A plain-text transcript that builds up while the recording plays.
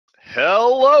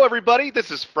Hello, everybody.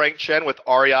 This is Frank Chen with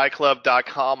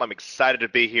REIClub.com. I'm excited to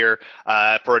be here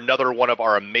for another one of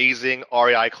our amazing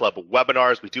REI Club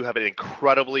webinars. We do have an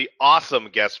incredibly awesome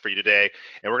guest for you today,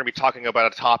 and we're going to be talking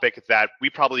about a topic that we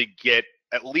probably get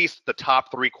at least the top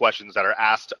 3 questions that are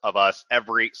asked of us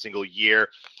every single year.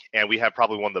 And we have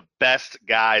probably one of the best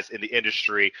guys in the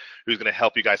industry who's going to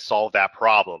help you guys solve that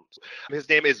problem. His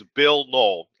name is Bill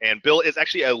Noll, and Bill is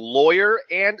actually a lawyer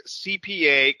and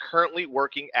CPA currently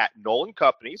working at Noll &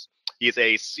 Companies. He is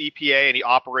a CPA, and he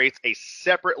operates a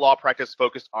separate law practice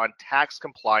focused on tax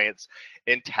compliance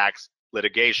and tax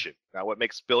litigation. Now, what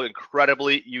makes Bill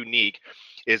incredibly unique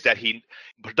is that he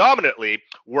predominantly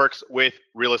works with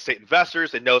real estate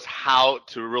investors and knows how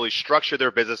to really structure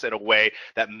their business in a way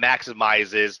that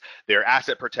maximizes their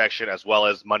asset protection as well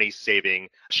as money saving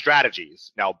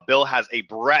strategies. Now, Bill has a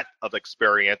breadth of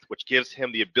experience, which gives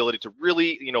him the ability to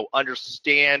really,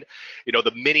 understand,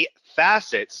 the many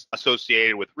facets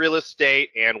associated with real estate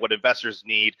and what investors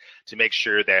need to make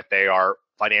sure that they are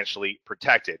financially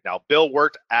protected. Now, Bill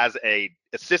worked as an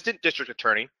assistant district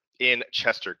attorney in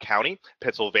Chester County,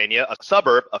 Pennsylvania, a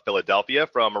suburb of Philadelphia,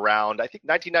 from around, I think,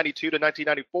 1992 to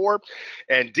 1994.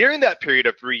 And during that period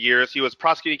of 3 years, he was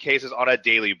prosecuting cases on a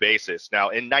daily basis. Now,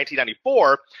 in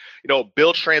 1994,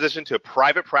 Bill transitioned to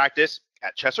private practice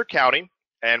at Chester County.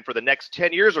 And for the next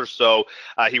 10 years or so,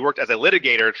 he worked as a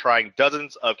litigator, trying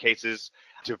dozens of cases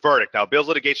to verdict. Now, Bill's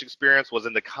litigation experience was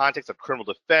in the context of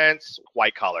criminal defense,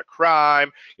 white-collar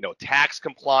crime, tax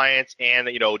compliance, and,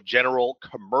 general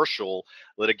commercial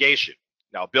litigation.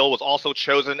 Now, Bill was also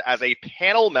chosen as a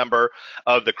panel member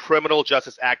of the Criminal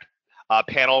Justice Act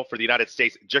panel for the United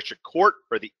States District Court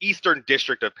for the Eastern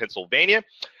District of Pennsylvania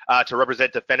to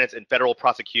represent defendants in federal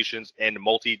prosecutions and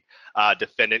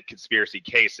multi-defendant conspiracy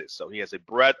cases. So he has a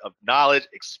breadth of knowledge,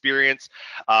 experience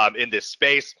in this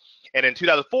space. And in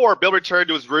 2004, Bill returned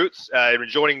to his roots,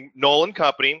 joining Noll &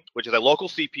 Company, which is a local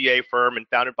CPA firm and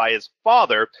founded by his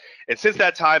father. And since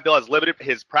that time, Bill has limited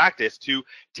his practice to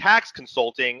tax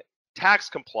consulting, tax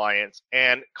compliance,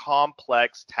 and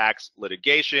complex tax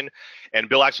litigation. And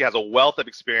Bill actually has a wealth of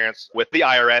experience with the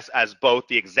IRS as both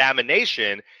the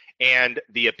examination and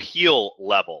the appeal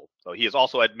level. So he is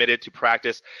also admitted to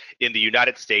practice in the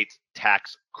United States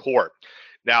Tax Court.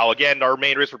 Now, again, our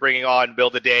main reason for bringing on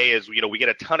Bill today is, we get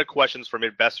a ton of questions from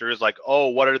investors like, oh,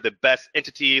 what are the best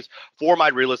entities for my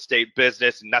real estate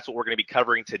business? And that's what we're going to be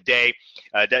covering today.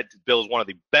 Bill is one of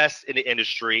the best in the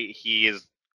industry. He is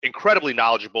incredibly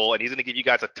knowledgeable, and he's going to give you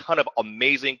guys a ton of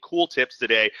amazing, cool tips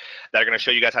today that are going to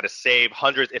show you guys how to save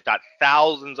hundreds, if not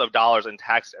thousands of dollars in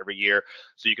taxes every year,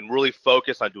 so you can really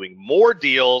focus on doing more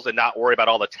deals and not worry about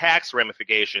all the tax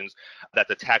ramifications that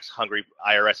the tax-hungry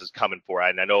IRS is coming for.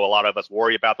 And I know a lot of us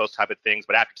worry about those type of things,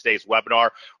 but after today's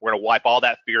webinar, we're going to wipe all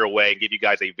that fear away and give you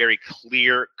guys a very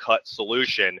clear-cut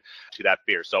solution to that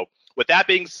fear. So with that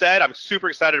being said, I'm super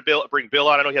excited to bring Bill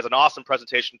on. I know he has an awesome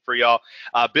presentation for y'all.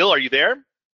 Bill, are you there?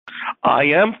 I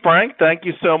am, Frank. Thank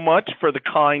you so much for the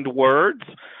kind words.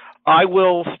 I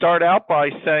will start out by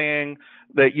saying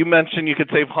that you mentioned you could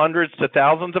save hundreds to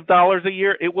thousands of dollars a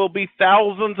year. It will be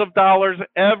thousands of dollars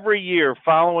every year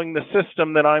following the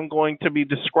system that I'm going to be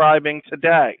describing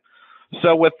today.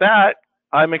 So with that,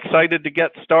 I'm excited to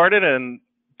get started and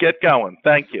get going.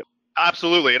 Thank you.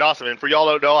 Absolutely, and awesome. And for y'all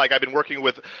don't know, I've been working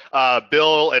with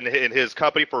Bill and his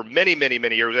company for many, many,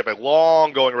 many years. We have a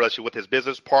long-going relationship with his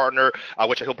business partner,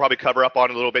 which he'll probably cover up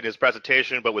on a little bit in his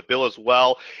presentation, but with Bill as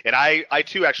well. And I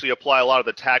too, actually apply a lot of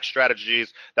the tax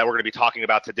strategies that we're going to be talking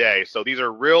about today. So these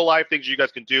are real-life things you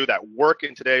guys can do that work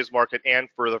in today's market and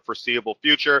for the foreseeable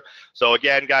future. So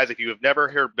again, guys, if you have never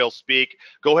heard Bill speak,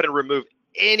 go ahead and remove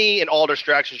any and all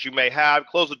distractions you may have,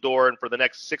 close the door, and for the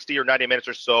next 60 or 90 minutes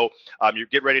or so, you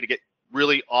get ready to get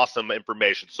really awesome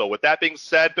information. So with that being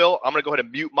said, Bill, I'm going to go ahead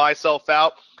and mute myself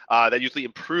out. That usually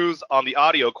improves on the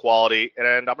audio quality, and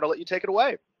I'm going to let you take it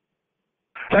away.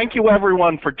 Thank you,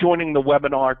 everyone, for joining the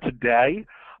webinar today.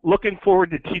 Looking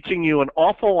forward to teaching you an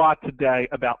awful lot today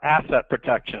about asset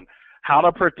protection, how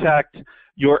to protect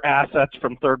your assets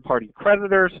from third-party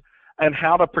creditors, and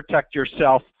how to protect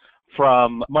yourself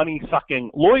from money-sucking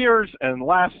lawyers, and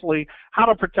lastly, how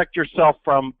to protect yourself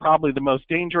from probably the most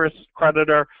dangerous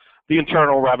creditor, the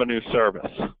Internal Revenue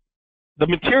Service. The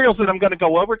materials that I'm going to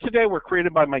go over today were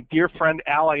created by my dear friend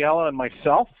Al Ayala and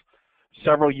myself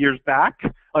several years back.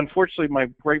 Unfortunately, my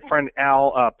great friend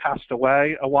Al passed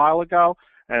away a while ago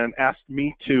and asked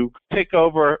me to take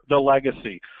over the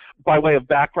legacy. By way of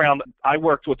background, I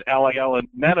worked with Al Ayala and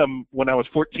met him when I was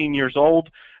 14 years old.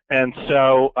 And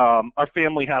so our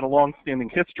family had a long-standing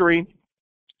history.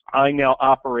 I now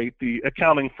operate the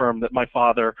accounting firm that my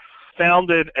father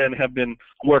founded and have been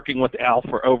working with Al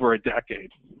for over a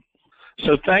decade.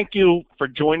 So thank you for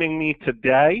joining me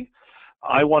today.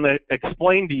 I want to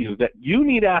explain to you that you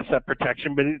need asset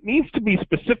protection, but it needs to be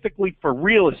specifically for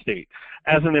real estate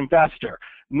as an investor,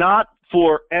 not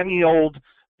for any old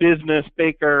business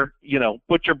baker,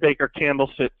 butcher, baker,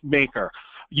 candlestick maker.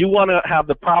 You want to have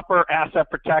the proper asset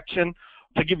protection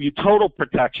to give you total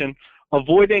protection,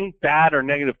 avoiding bad or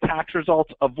negative tax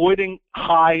results, avoiding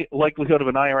high likelihood of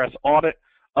an IRS audit,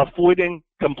 avoiding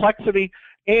complexity,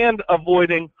 and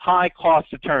avoiding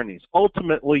high-cost attorneys.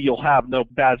 Ultimately, you'll have no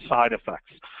bad side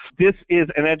effects. This is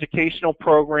an educational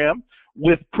program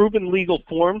with proven legal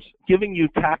forms, giving you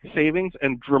tax savings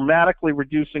and dramatically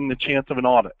reducing the chance of an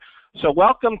audit. So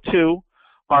welcome to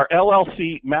our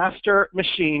LLC Master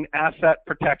Machine Asset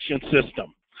Protection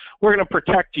System. We're going to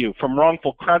protect you from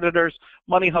wrongful creditors,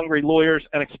 money-hungry lawyers,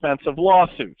 and expensive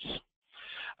lawsuits.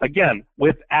 Again,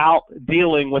 without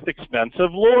dealing with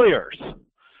expensive lawyers.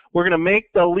 We're going to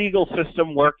make the legal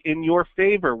system work in your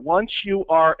favor. Once you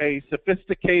are a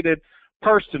sophisticated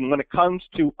person when it comes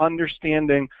to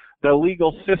understanding the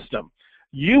legal system,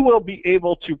 you will be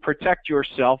able to protect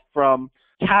yourself from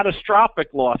catastrophic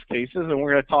loss cases, and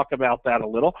we're going to talk about that a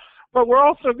little. But we're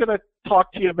also going to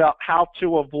talk to you about how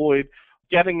to avoid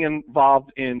getting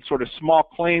involved in sort of small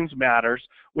claims matters,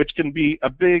 which can be a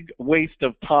big waste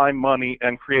of time, money,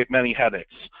 and create many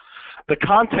headaches. The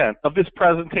content of this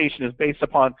presentation is based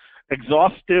upon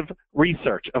exhaustive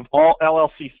research of all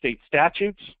LLC state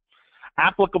statutes,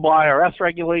 applicable IRS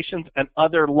regulations, and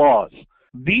other laws.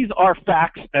 These are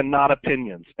facts and not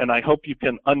opinions, and I hope you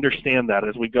can understand that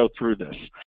as we go through this.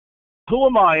 Who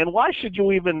am I, and why should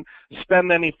you even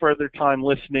spend any further time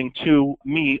listening to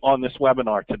me on this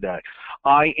webinar today?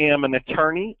 I am an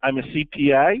attorney, I'm a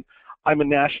CPA, I'm a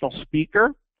national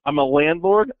speaker, I'm a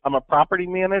landlord, I'm a property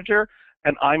manager,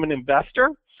 and I'm an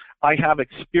investor. I have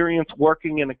experience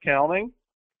working in accounting.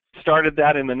 Started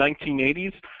that in the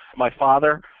 1980s. My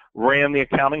father ran the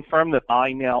accounting firm that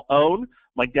I now own.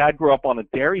 My dad grew up on a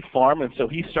dairy farm, and so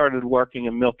he started working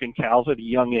in milking cows at a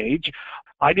young age.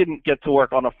 I didn't get to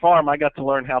work on a farm. I got to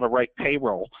learn how to write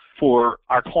payroll for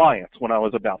our clients when I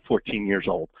was about 14 years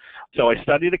old. So I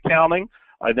studied accounting.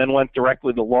 I then went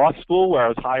directly to law school, where I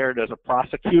was hired as a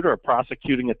prosecutor, a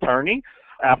prosecuting attorney.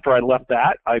 After I left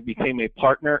that, I became a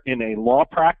partner in a law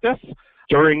practice.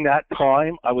 During that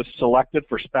time, I was selected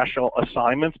for special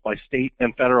assignments by state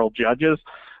and federal judges,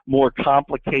 more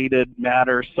complicated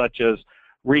matters such as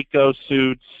RICO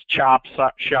suits, chop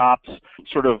shops,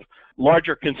 sort of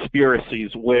larger conspiracies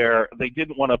where they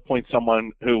didn't want to appoint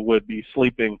someone who would be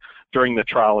sleeping during the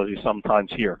trial, as you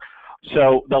sometimes hear.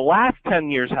 So the last 10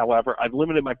 years, however, I've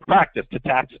limited my practice to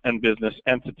tax and business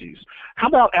entities. How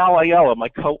about Al Ayala, my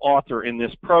co-author in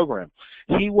this program?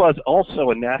 He was also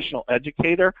a national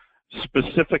educator,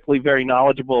 specifically very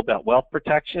knowledgeable about wealth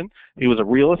protection. He was a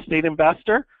real estate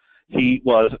investor. He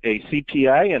was a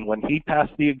CPA, and when he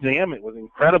passed the exam, it was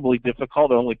incredibly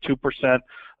difficult. Only 2%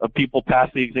 of people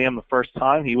passed the exam the first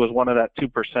time. He was one of that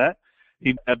 2%.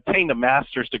 He obtained a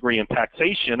master's degree in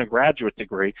taxation, a graduate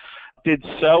degree, did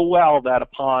so well that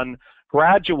upon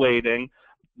graduating,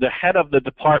 the head of the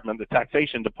department, the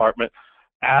taxation department,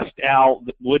 asked Al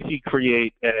would he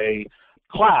create a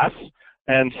class,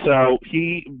 and so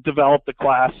he developed a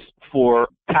class for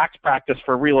tax practice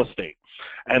for real estate.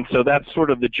 And so that's sort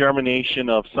of the germination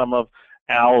of some of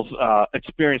Al's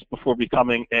experience before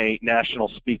becoming a national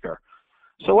speaker.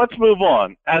 So let's move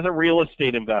on. As a real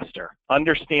estate investor,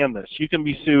 understand this. You can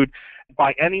be sued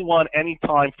by anyone,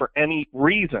 anytime, for any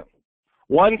reason.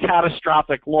 One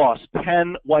catastrophic loss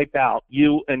can wipe out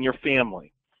you and your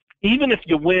family. Even if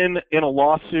you win in a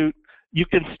lawsuit, you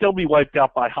can still be wiped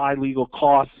out by high legal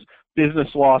costs, business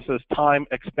losses, time,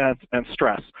 expense, and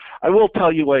stress. I will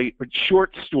tell you a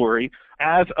short story.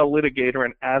 As a litigator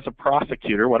and as a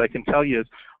prosecutor, what I can tell you is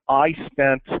I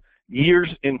spent years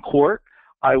in court.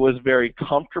 I was very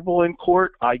comfortable in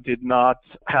court. I did not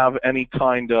have any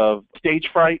kind of stage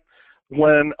fright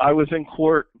when I was in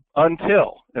court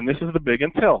until, and this is the big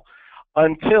until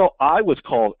I was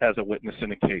called as a witness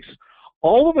in a case.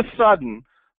 All of a sudden,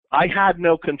 I had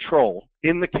no control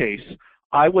in the case.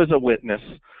 I was a witness.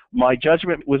 My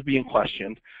judgment was being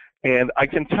questioned, and I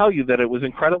can tell you that it was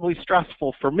incredibly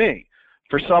stressful for me.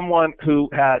 For someone who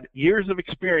had years of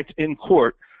experience in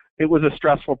court, it was a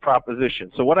stressful proposition.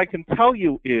 So what I can tell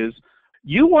you is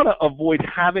you want to avoid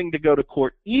having to go to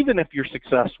court, even if you're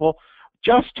successful,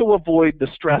 just to avoid the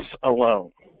stress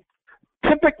alone.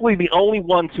 Typically, the only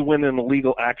ones who win in a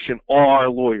legal action are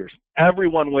lawyers.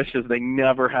 Everyone wishes they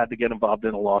never had to get involved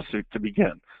in a lawsuit to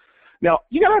begin. Now,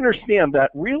 you got to understand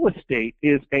that real estate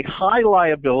is a high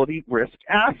liability risk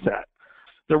asset.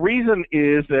 The reason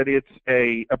is that it's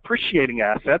a appreciating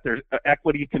asset. There's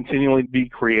equity continually be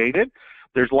created.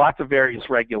 There's lots of various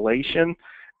regulation.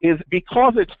 Is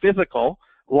because it's physical,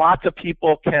 lots of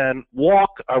people can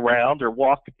walk around or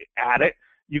walk at it.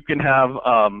 You can have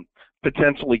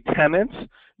potentially tenants.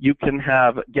 You can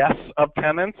have guests of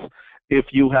tenants. If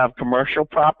you have commercial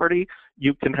property,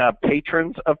 you can have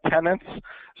patrons of tenants.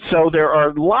 So there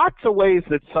are lots of ways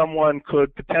that someone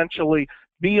could potentially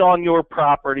be on your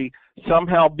property,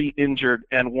 somehow be injured,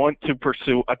 and want to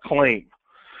pursue a claim.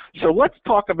 So let's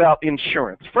talk about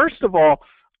insurance. First of all,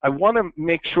 I want to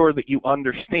make sure that you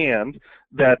understand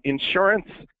that insurance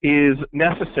is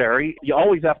necessary. You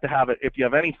always have to have it if you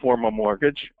have any form of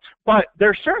mortgage, but there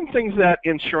are certain things that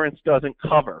insurance doesn't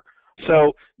cover.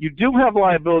 So you do have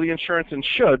liability insurance and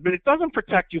should, but it doesn't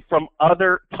protect you from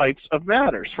other types of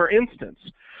matters. For instance,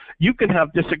 you can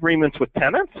have disagreements with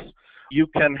tenants. You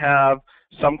can have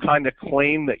some kind of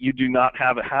claim that you do not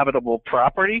have a habitable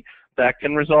property that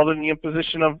can result in the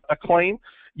imposition of a claim.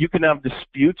 You can have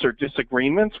disputes or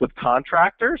disagreements with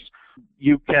contractors.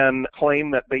 You can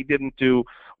claim that they didn't do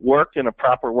work in a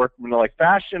proper workmanlike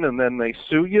fashion and then they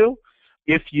sue you.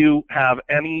 If you have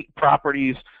any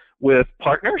properties with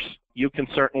partners, you can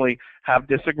certainly have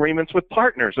disagreements with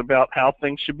partners about how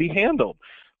things should be handled.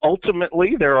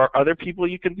 Ultimately, there are other people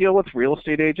you can deal with, real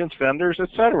estate agents, vendors,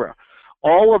 etc.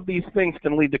 All of these things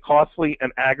can lead to costly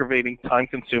and aggravating,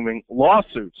 time-consuming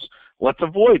lawsuits. Let's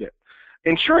avoid it.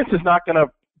 Insurance is not going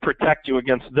to protect you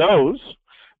against those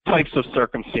types of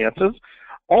circumstances.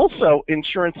 Also,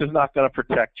 insurance is not going to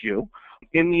protect you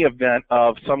in the event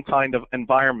of some kind of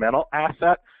environmental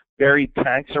asset. Buried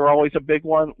tanks are always a big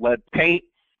one. Lead paint,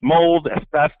 mold,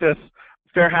 asbestos,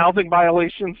 fair housing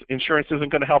violations. Insurance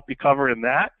isn't going to help you cover in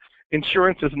that.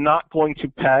 Insurance is not going to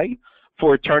pay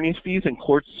for attorney's fees and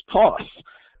court costs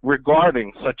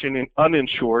regarding such an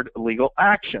uninsured legal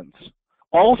actions.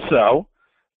 Also,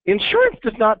 insurance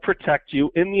does not protect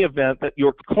you in the event that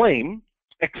your claim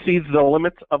exceeds the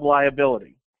limits of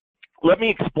liability. Let me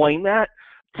explain that.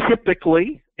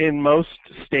 Typically, in most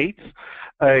states,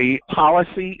 a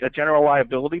policy, a general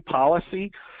liability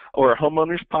policy, or a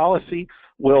homeowner's policy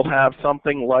will have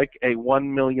something like a $1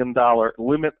 million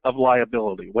limit of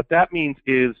liability. What that means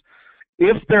is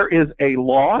if there is a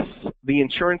loss, the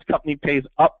insurance company pays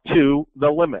up to the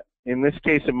limit. In this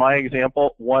case, in my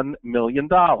example, $1 million.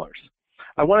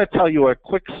 I want to tell you a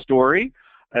quick story,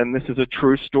 and this is a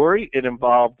true story. It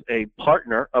involved a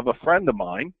partner of a friend of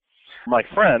mine. My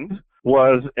friend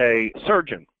was a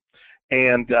surgeon,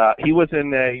 and he was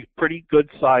in a pretty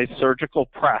good-sized surgical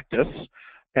practice,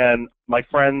 and my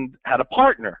friend had a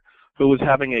partner who was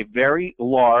having a very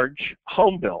large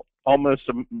home built, almost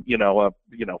a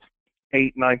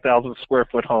 9,000 square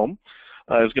foot home.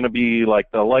 It was going to be like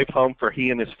the life home for he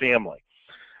and his family.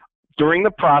 During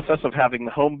the process of having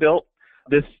the home built,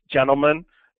 this gentleman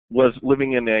was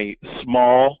living in a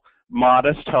small,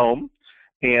 modest home,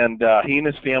 and he and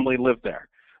his family lived there.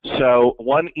 So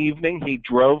one evening he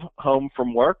drove home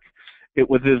from work. It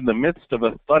was in the midst of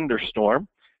a thunderstorm.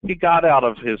 He got out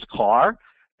of his car,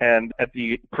 and at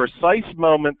the precise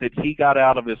moment that he got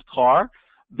out of his car,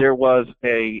 there was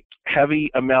a heavy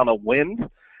amount of wind,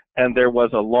 and there was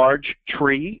a large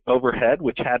tree overhead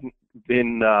which hadn't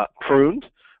been pruned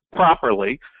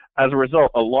properly. As a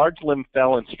result, a large limb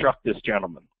fell and struck this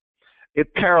gentleman.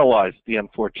 It paralyzed the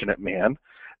unfortunate man,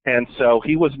 and so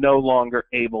he was no longer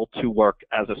able to work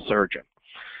as a surgeon.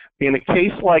 In a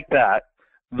case like that,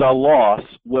 the loss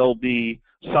will be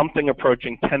something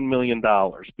approaching $10 million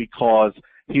because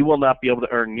he will not be able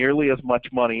to earn nearly as much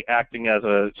money acting as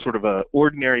a sort of an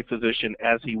ordinary physician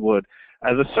as he would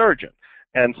as a surgeon.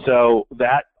 And so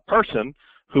that person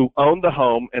who owned the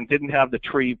home and didn't have the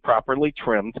tree properly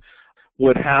trimmed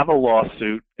would have a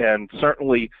lawsuit and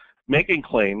certainly making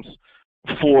claims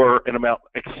for an amount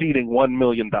exceeding $1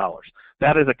 million.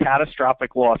 That is a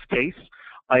catastrophic loss case.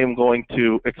 I am going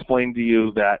to explain to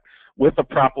you that with a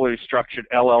properly structured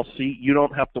LLC, you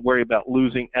don't have to worry about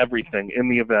losing everything in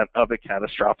the event of a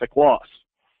catastrophic loss.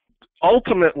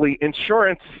 Ultimately,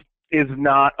 insurance is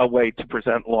not a way to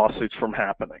prevent lawsuits from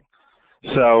happening.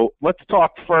 So let's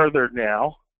talk further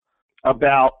now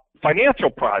about financial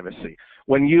privacy.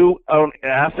 When you own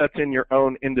assets in your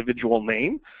own individual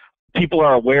name, people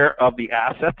are aware of the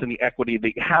assets and the equity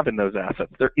that you have in those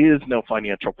assets. There is no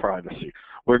financial privacy.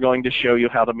 We're going to show you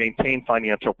how to maintain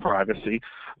financial privacy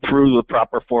through the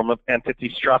proper form of entity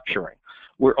structuring.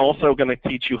 We're also going to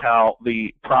teach you how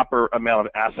the proper amount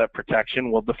of asset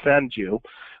protection will defend you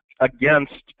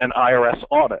against an IRS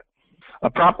audit. A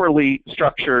properly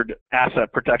structured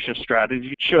asset protection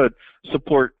strategy should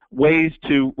support ways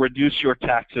to reduce your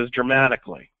taxes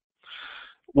dramatically.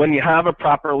 When you have a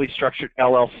properly structured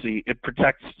LLC, it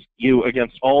protects you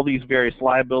against all these various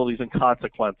liabilities and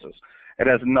consequences. It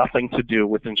has nothing to do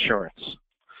with insurance.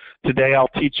 Today, I'll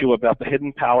teach you about the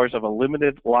hidden powers of a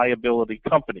limited liability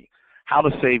company, how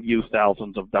to save you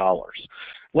thousands of dollars.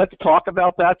 Let's talk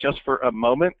about that just for a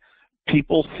moment.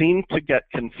 People seem to get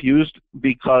confused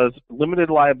because limited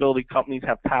liability companies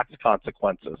have tax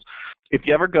consequences. If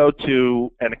you ever go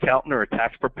to an accountant or a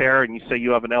tax preparer and you say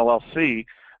you have an LLC,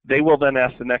 they will then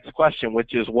ask the next question,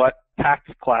 which is, what tax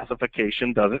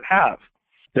classification does it have?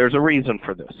 There's a reason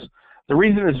for this. The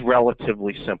reason is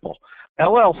relatively simple.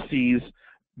 LLCs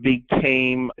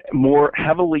became more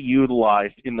heavily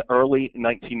utilized in the early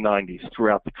 1990s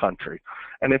throughout the country.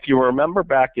 And if you remember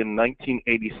back in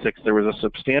 1986, there was a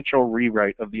substantial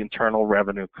rewrite of the Internal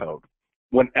Revenue Code.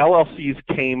 When LLCs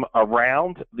came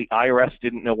around, the IRS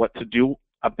didn't know what to do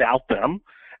about them,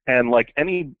 and like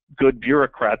any good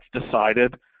bureaucrats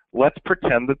decided, let's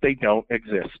pretend that they don't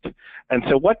exist. And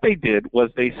so what they did was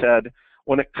they said,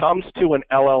 when it comes to an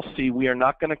LLC, we are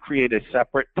not going to create a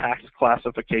separate tax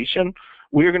classification.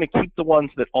 We are going to keep the ones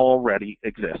that already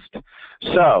exist.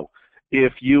 So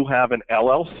if you have an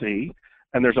LLC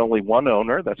and there's only one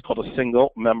owner, that's called a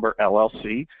single member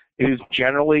LLC, it is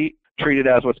generally treated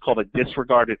as what's called a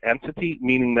disregarded entity,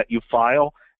 meaning that you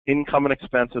file income and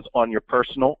expenses on your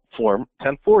personal Form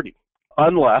 1040,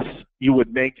 unless you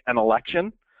would make an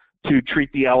election to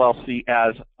treat the LLC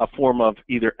as a form of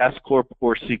either S Corp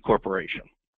or C Corporation.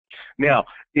 Now,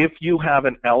 if you have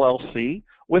an LLC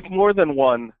with more than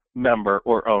one member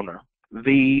or owner,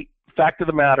 the fact of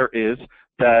the matter is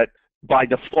that by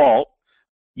default,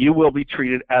 you will be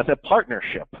treated as a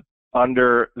partnership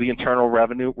under the Internal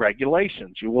Revenue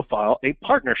regulations. You will file a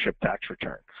partnership tax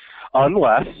return,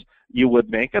 unless you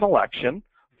would make an election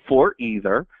for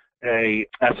either a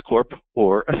S Corp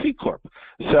or a C Corp.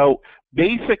 So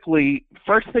basically,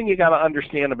 first thing you got to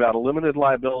understand about a limited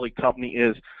liability company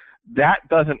is that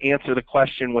doesn't answer the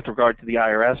question with regard to the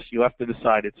IRS. You have to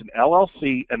decide it's an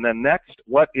LLC, and then next,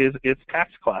 what is its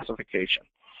tax classification?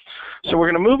 So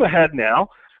we're going to move ahead now.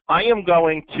 I am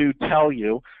going to tell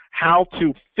you how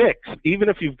to fix, even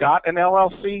if you've got an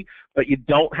LLC, but you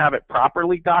don't have it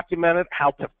properly documented,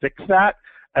 how to fix that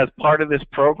as part of this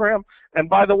program. And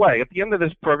by the way, at the end of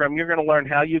this program, you're going to learn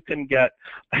how you can get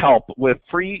help with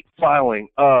free filing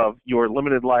of your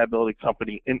limited liability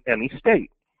company in any state.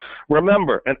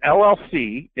 Remember, an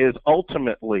LLC is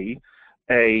ultimately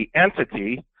an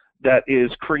entity that is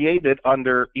created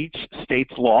under each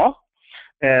state's law,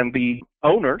 and the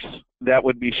owners, that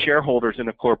would be shareholders in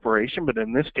a corporation, but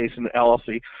in this case in the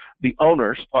LLC, the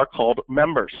owners are called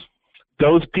members.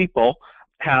 Those people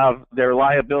have their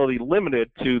liability limited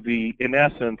to the, in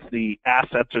essence, the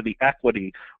assets or the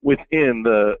equity within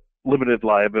the limited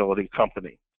liability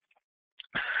company.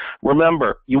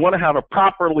 Remember, you want to have a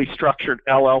properly structured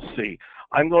LLC.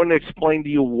 I'm going to explain to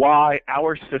you why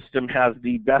our system has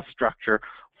the best structure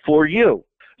for you.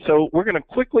 So we're going to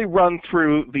quickly run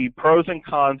through the pros and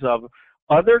cons of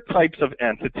other types of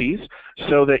entities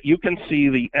so that you can see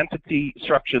the entity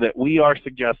structure that we are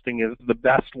suggesting is the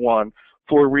best one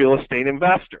for real estate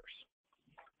investors.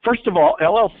 First of all,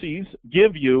 LLCs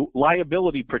give you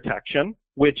liability protection,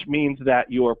 which means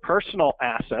that your personal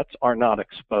assets are not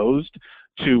exposed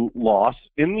to loss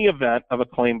in the event of a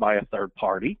claim by a third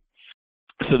party.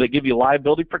 So they give you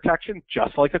liability protection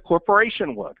just like a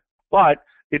corporation would, but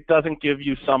it doesn't give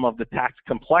you some of the tax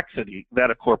complexity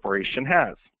that a corporation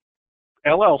has.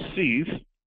 LLCs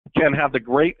can have the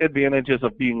great advantages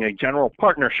of being a general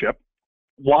partnership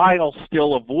while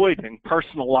still avoiding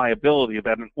personal liability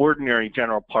that an ordinary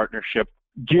general partnership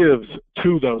gives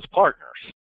to those partners.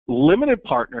 Limited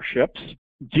partnerships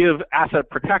give asset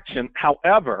protection,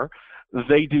 however,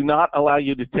 they do not allow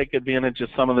you to take advantage of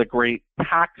some of the great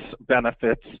tax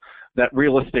benefits that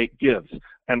real estate gives.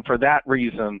 And for that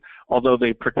reason, although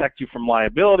they protect you from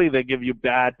liability, they give you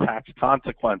bad tax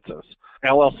consequences.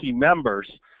 LLC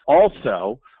members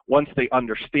also, once they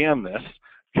understand this,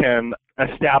 can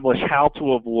establish how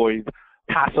to avoid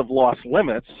passive loss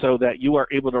limits so that you are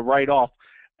able to write off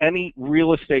any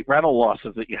real estate rental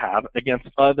losses that you have against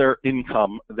other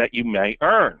income that you may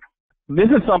earn. This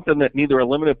is something that neither a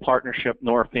limited partnership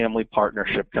nor a family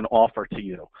partnership can offer to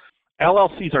you.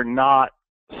 LLCs are not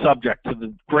subject to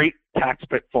the great tax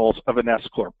pitfalls of an S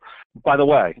Corp. By the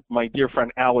way, my dear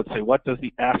friend Al would say, what does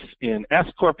the S in S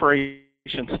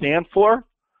Corporation stand for?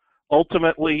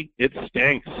 Ultimately, it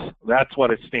stinks. That's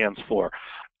what it stands for.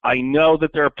 I know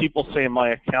that there are people saying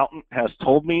my accountant has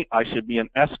told me I should be an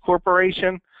S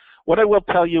Corporation. What I will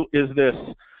tell you is this.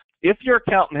 If your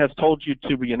accountant has told you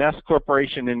to be an S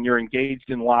Corporation and you're engaged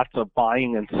in lots of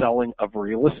buying and selling of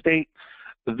real estate,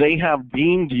 they have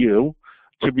deemed you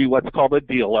to be what's called a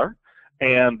dealer,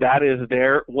 and that is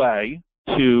their way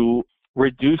to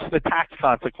reduce the tax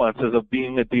consequences of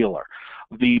being a dealer.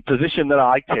 The position that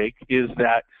I take is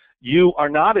that you are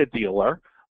not a dealer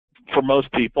for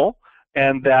most people,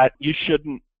 and that you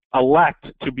shouldn't elect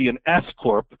to be an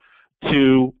S-Corp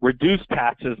to reduce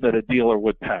taxes that a dealer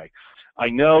would pay. I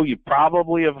know you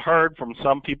probably have heard from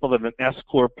some people that an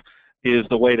S-Corp is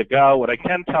the way to go. What I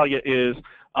can tell you is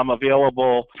I'm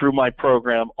available through my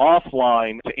program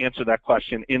offline to answer that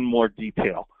question in more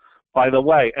detail. By the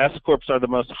way, S-Corps are the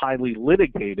most highly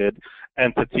litigated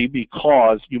entity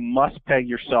because you must pay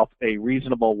yourself a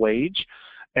reasonable wage,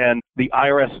 and the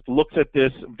IRS looks at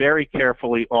this very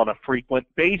carefully on a frequent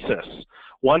basis.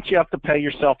 Once you have to pay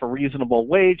yourself a reasonable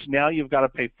wage, now you've got to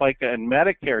pay FICA and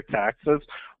Medicare taxes,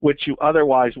 which you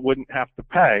otherwise wouldn't have to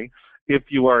pay if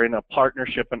you are in a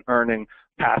partnership and earning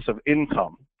passive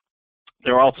income.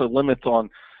 There are also limits on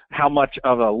how much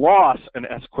of a loss an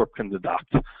S-Corp can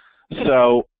deduct.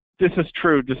 So this is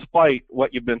true despite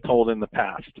what you've been told in the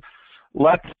past.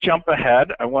 Let's jump ahead.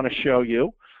 I want to show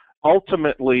you.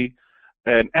 Ultimately,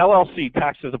 an LLC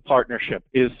taxed as a partnership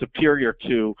is superior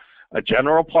to a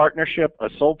general partnership, a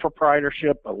sole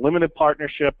proprietorship, a limited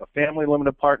partnership, a family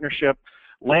limited partnership,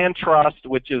 land trust,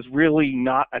 which is really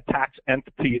not a tax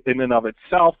entity in and of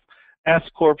itself,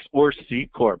 S-Corps or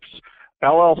C-Corps.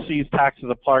 LLCs taxed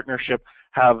as a partnership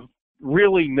have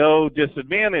really no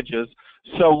disadvantages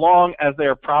so long as they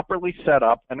are properly set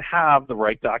up and have the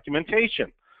right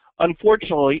documentation.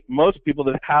 Unfortunately, most people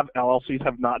that have LLCs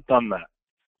have not done that.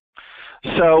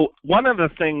 So one of the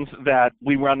things that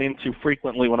we run into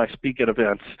frequently when I speak at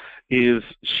events is,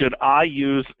 should I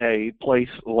use a place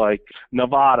like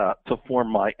Nevada to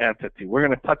form my entity? We're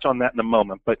going to touch on that in a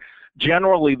moment, but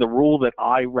generally the rule that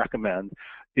I recommend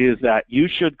is that you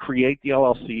should create the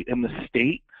LLC in the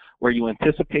state where you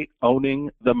anticipate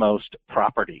owning the most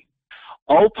property.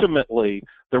 Ultimately,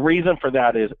 the reason for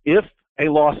that is if a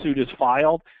lawsuit is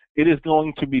filed, it is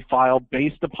going to be filed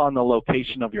based upon the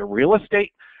location of your real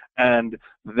estate, and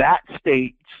that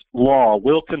state's law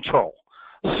will control.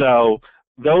 So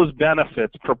those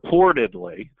benefits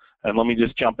purportedly, and let me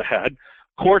just jump ahead,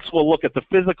 courts will look at the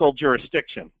physical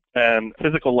jurisdiction and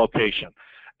physical location.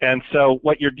 And so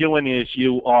what you're doing is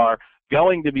you are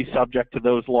going to be subject to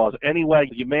those laws anyway.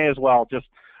 You may as well just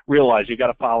realize you got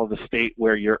to follow the state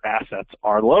where your assets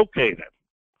are located.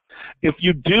 If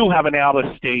you do have an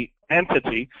out-of-state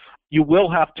entity, you will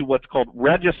have to what's called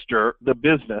register the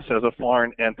business as a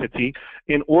foreign entity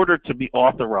in order to be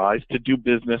authorized to do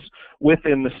business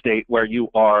within the state where you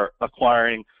are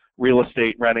acquiring real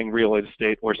estate, renting real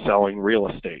estate, or selling real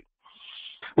estate.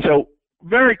 So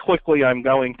very quickly I'm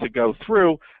going to go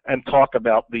through and talk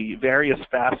about the various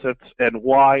facets and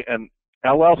why an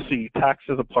LLC taxed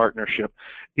as a partnership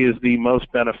is the most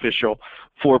beneficial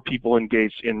for people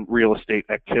engaged in real estate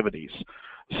activities.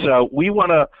 So we want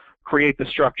to create the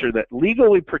structure that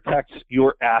legally protects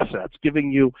your assets,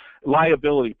 giving you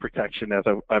liability protection, as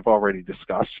I've already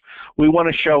discussed. We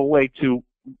want to show a way to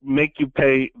make you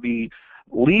pay the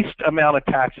least amount of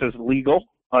taxes legal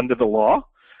under the law,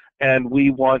 and we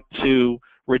want to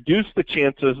reduce the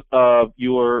chances of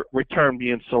your return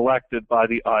being selected by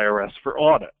the IRS for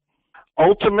audit.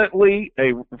 Ultimately,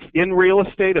 in real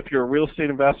estate, if you're a real estate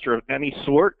investor of any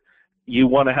sort, you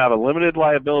want to have a limited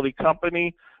liability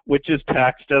company, which is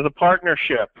taxed as a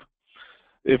partnership.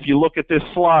 If you look at this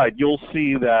slide, you'll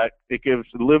see that it gives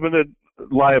limited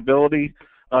liability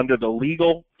under the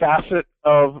legal facet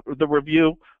of the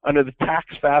review. Under the tax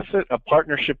facet, a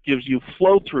partnership gives you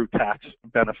flow-through tax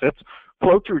benefits.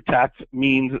 Flow-through tax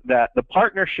means that the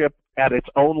partnership at its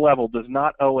own level does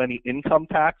not owe any income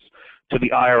tax to the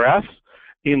IRS.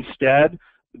 Instead,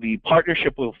 the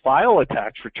partnership will file a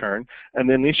tax return and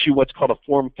then issue what's called a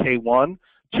Form K-1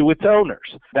 to its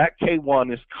owners. That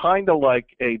K-1 is kind of like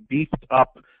a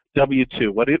beefed-up W-2.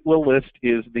 What it will list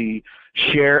is the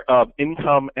share of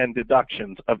income and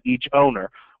deductions of each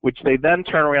owner, which they then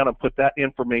turn around and put that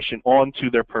information onto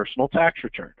their personal tax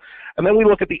return. And then we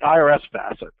look at the IRS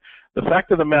facet. The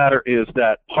fact of the matter is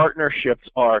that partnerships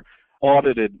are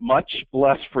audited much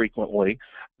less frequently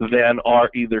than are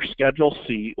either Schedule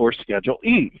C or Schedule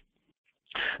E.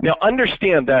 Now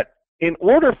understand that in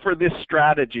order for this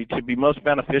strategy to be most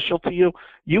beneficial to you,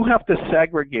 you have to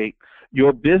segregate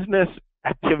your business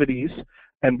activities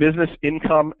and business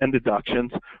income and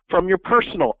deductions from your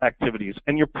personal activities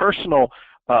and your personal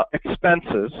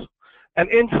expenses and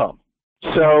income.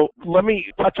 So let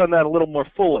me touch on that a little more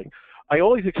fully. I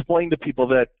always explain to people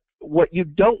that what you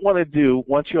don't want to do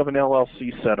once you have an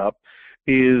LLC set up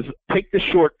is take the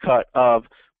shortcut of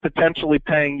potentially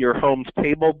paying your home's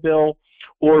cable bill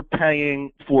or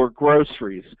paying for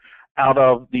groceries out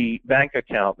of the bank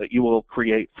account that you will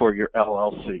create for your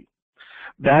LLC.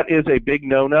 That is a big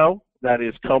no-no. That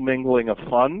is commingling of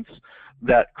funds.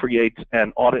 That creates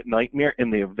an audit nightmare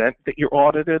in the event that you're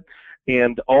audited,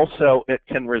 and also it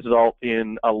can result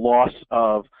in a loss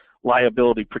of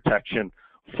liability protection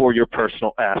for your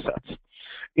personal assets.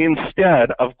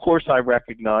 Instead, of course, I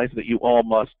recognize that you all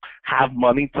must have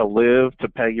money to live, to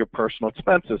pay your personal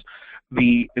expenses.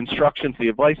 The instructions, the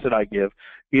advice that I give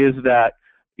is that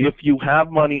if you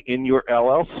have money in your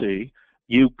LLC,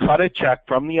 you cut a check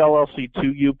from the LLC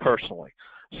to you personally.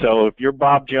 So if you're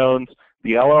Bob Jones,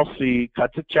 the LLC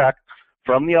cuts a check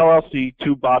from the LLC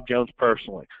to Bob Jones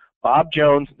personally. Bob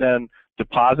Jones then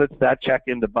deposits that check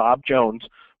into Bob Jones'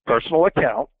 personal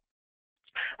account,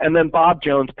 and then Bob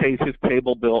Jones pays his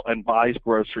cable bill and buys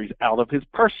groceries out of his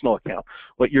personal account.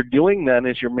 What you're doing then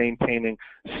is you're maintaining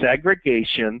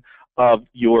segregation of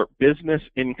your business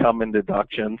income and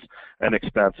deductions and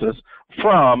expenses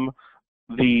from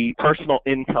the personal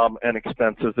income and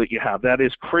expenses that you have. That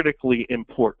is critically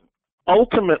important.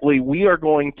 Ultimately, we are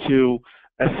going to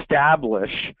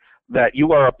establish that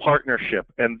you are a partnership,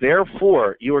 and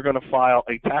therefore you are going to file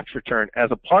a tax return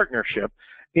as a partnership.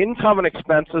 Income and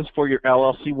expenses for your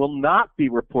LLC will not be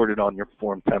reported on your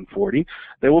Form 1040.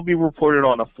 They will be reported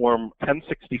on a Form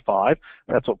 1065.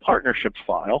 That's what partnerships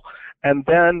file. And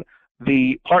then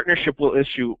the partnership will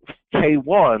issue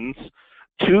K-1s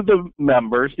to the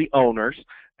members, the owners,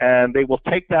 and they will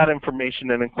take that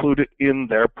information and include it in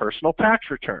their personal tax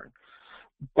return.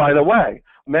 By the way,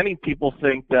 many people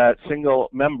think that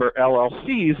single-member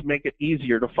LLCs make it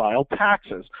easier to file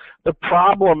taxes. The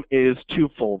problem is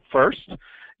twofold. First,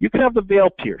 you can have the veil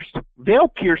pierced. Veil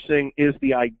piercing is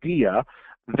the idea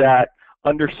that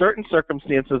under certain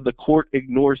circumstances, the court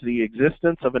ignores the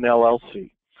existence of an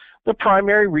LLC. The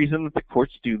primary reason that the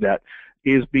courts do that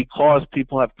is because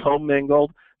people have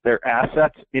commingled their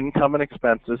assets, income, and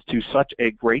expenses to such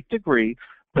a great degree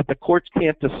that the courts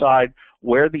can't decide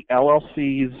where the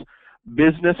LLC's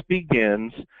business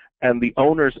begins and the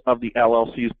owners of the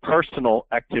LLC's personal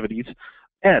activities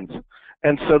end.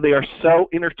 And so they are so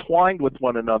intertwined with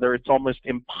one another, it's almost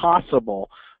impossible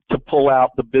to pull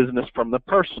out the business from the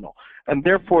personal. And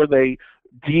therefore, they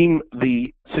deem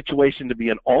the situation to be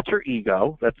an alter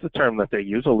ego, that's the term that they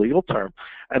use, a legal term,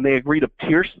 and they agree to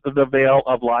pierce the veil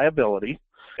of liability.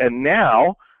 And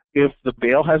now, if the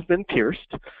veil has been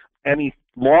pierced, any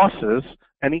losses,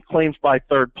 any claims by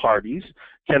third parties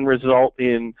can result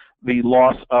in the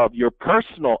loss of your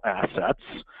personal assets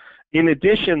in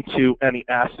addition to any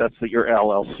assets that your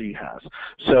LLC has.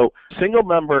 So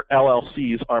single-member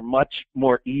LLCs are much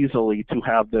more easily to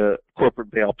have the corporate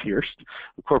veil pierced,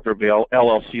 the corporate veil,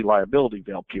 LLC liability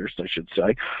veil pierced, I should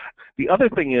say. The other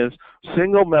thing is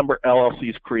single-member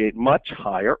LLCs create much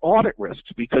higher audit risks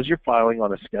because you're filing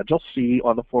on a Schedule C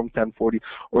on the Form 1040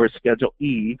 or a Schedule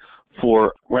E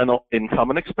for rental income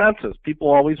and expenses. People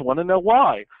always want to know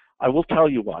why. I will tell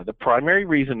you why. The primary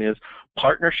reason is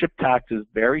partnership tax is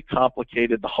very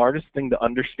complicated, the hardest thing to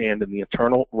understand in the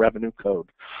Internal Revenue Code.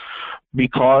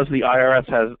 Because the IRS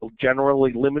has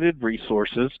generally limited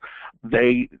resources,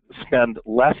 they spend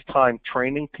less time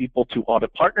training people to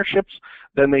audit partnerships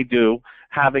than they do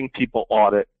having people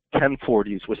audit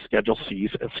 1040s with Schedule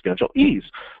Cs and Schedule Es.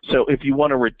 So if you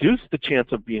want to reduce the chance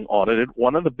of being audited,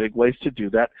 one of the big ways to do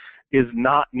that is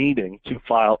not needing to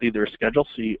file either a Schedule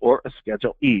C or a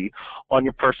Schedule E on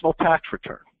your personal tax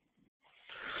return.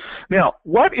 Now,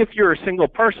 what if you're a single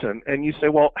person and you say,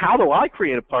 well, how do I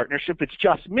create a partnership? It's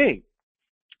just me.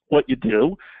 What you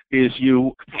do is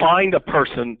you find a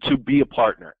person to be a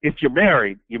partner. If you're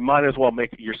married, you might as well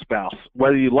make it your spouse.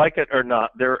 Whether you like it or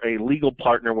not, they're a legal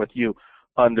partner with you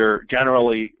under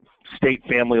generally state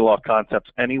family law concepts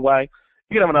anyway.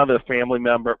 You can have another family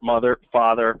member, mother,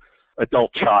 father,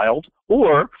 adult child,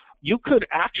 or you could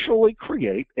actually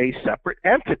create a separate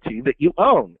entity that you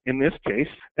own. In this case,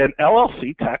 an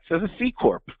LLC taxed as a C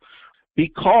Corp.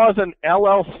 Because an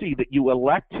LLC that you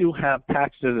elect to have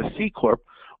taxed as a C Corp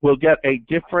will get a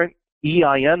different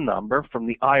EIN number from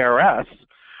the IRS,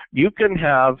 you can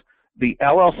have the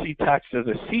LLC taxed as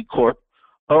a C Corp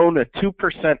own a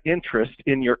 2% interest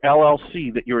in your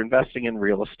LLC that you're investing in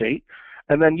real estate,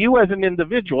 and then you as an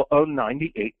individual own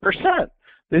 98%.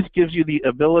 This gives you the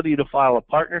ability to file a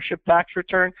partnership tax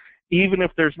return even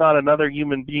if there's not another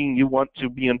human being you want to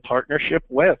be in partnership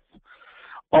with.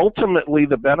 Ultimately,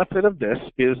 the benefit of this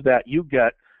is that you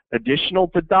get additional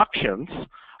deductions.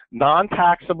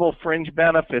 Non-taxable fringe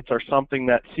benefits are something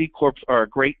that C Corps are a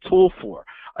great tool for.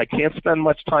 I can't spend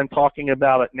much time talking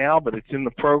about it now, but it's in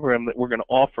the program that we're going to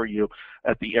offer you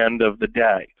at the end of the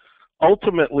day.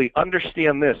 Ultimately,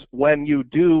 understand this: when you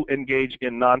do engage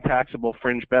in non-taxable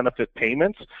fringe benefit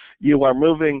payments, you are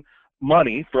moving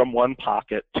money from one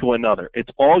pocket to another. It's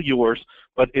all yours,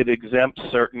 but it exempts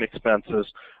certain expenses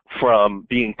from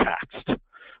being taxed.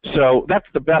 So that's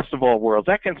the best of all worlds.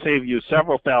 That can save you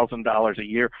several $1,000s a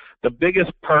year. The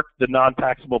biggest perk, the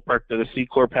non-taxable perk that a C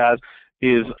Corp has,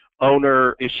 is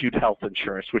owner-issued health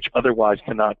insurance, which otherwise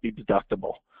cannot be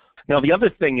deductible. Now, the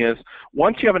other thing is,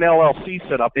 once you have an LLC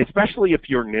set up, especially if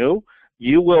you're new,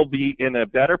 you will be in a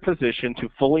better position to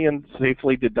fully and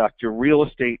safely deduct your real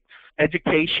estate,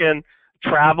 education,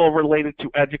 travel related to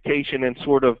education, and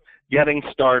sort of getting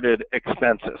started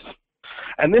expenses.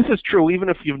 And this is true even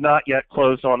if you've not yet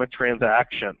closed on a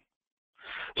transaction.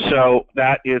 So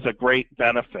that is a great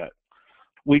benefit.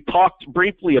 We talked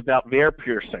briefly about veer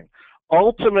piercing.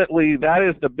 Ultimately, that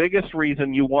is the biggest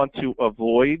reason you want to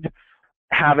avoid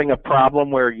having a problem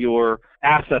where your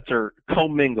assets are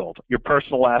commingled, your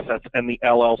personal assets and the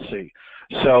LLC.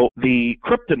 So the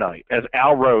kryptonite, as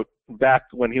Al wrote back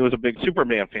when he was a big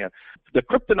Superman fan, the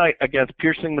kryptonite against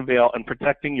piercing the veil and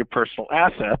protecting your personal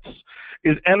assets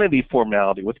is entity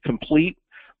formality with complete,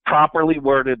 properly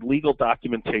worded legal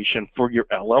documentation for your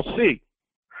LLC.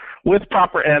 With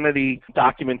proper entity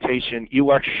documentation, you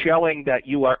are showing that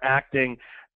you are acting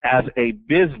as a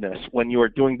business when you are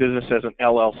doing business as an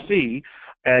LLC,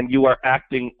 and you are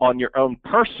acting on your own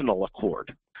personal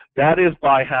accord. That is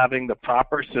by having the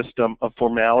proper system of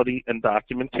formality and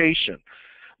documentation.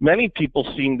 Many people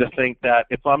seem to think that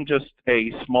if I'm just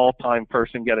a small-time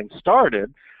person getting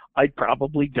started, I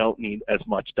probably don't need as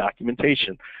much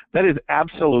documentation. That is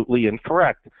absolutely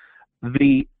incorrect.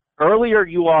 The earlier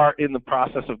you are in the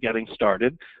process of getting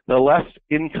started, the less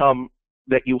income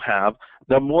that you have,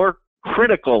 the more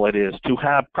critical it is to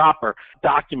have proper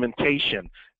documentation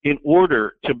in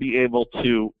order to be able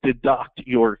to deduct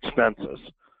your expenses.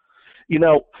 You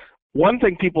know, one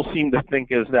thing people seem to think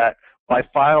is that by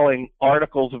filing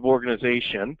articles of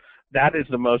organization, that is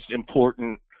the most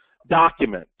important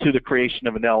document to the creation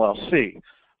of an LLC.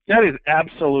 That is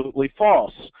absolutely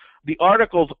false. The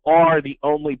articles are the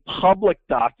only public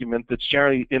document that's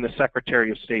generally in the Secretary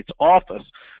of State's office.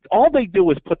 All they do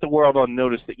is put the world on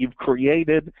notice that you've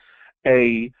created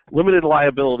a limited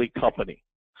liability company.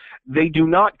 They do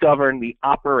not govern the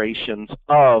operations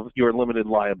of your limited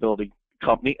liability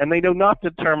company, and they do not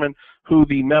determine who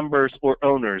the members or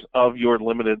owners of your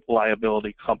limited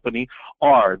liability company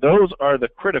are. Those are the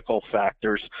critical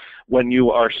factors when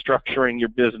you are structuring your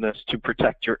business to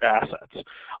protect your assets.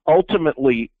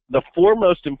 Ultimately, the four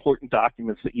most important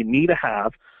documents that you need to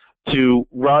have to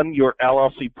run your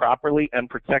LLC properly and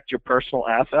protect your personal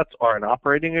assets are an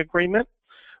operating agreement,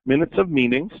 minutes of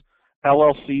meetings,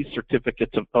 LLC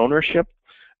certificates of ownership,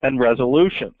 and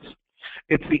resolutions.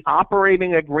 It's the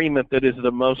operating agreement that is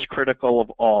the most critical of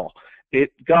all.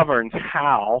 It governs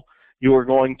how you are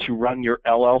going to run your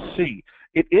LLC.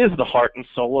 It is the heart and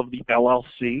soul of the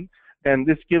LLC, and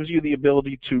this gives you the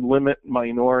ability to limit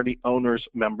minority owners'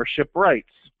 membership rights.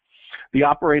 The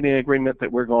operating agreement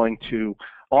that we're going to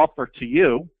offer to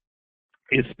you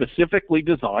is specifically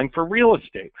designed for real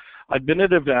estate. I've been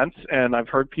at events and I've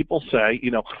heard people say,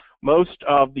 you know, most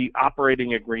of the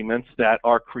operating agreements that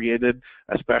are created,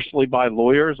 especially by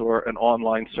lawyers or an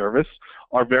online service,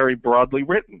 are very broadly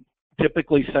written,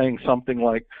 typically saying something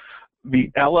like the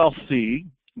LLC,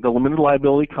 the limited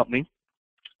liability company,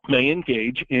 may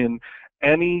engage in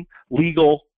any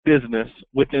legal business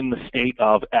within the state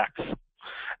of X.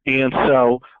 And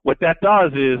so what that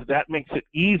does is that makes it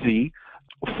easy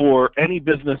for any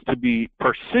business to be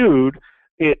pursued.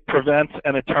 It prevents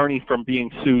an attorney from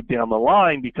being sued down the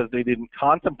line because they didn't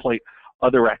contemplate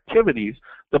other activities.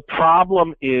 The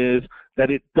problem is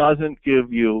that it doesn't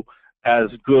give you as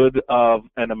good of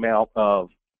an amount of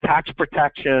tax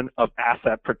protection, of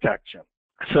asset protection.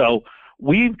 So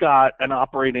we've got an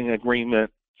operating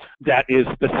agreement that is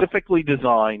specifically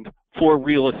designed for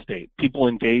real estate, people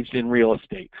engaged in real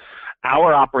estate.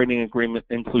 Our operating agreement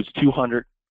includes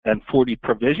 240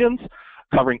 provisions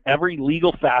covering every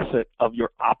legal facet of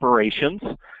your operations,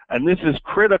 and this is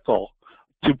critical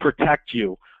to protect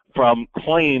you from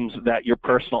claims that your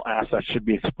personal assets should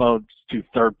be exposed to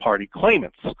third-party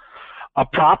claimants. A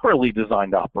properly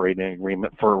designed operating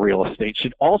agreement for real estate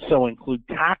should also include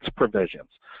tax provisions,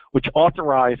 which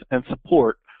authorize and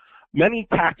support many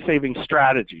tax-saving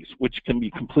strategies, which can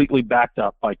be completely backed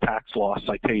up by tax law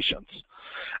citations.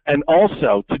 And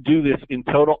also to do this in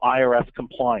total IRS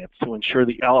compliance to ensure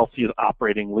the LLC is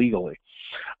operating legally.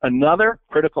 Another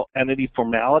critical entity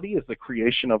formality is the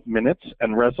creation of minutes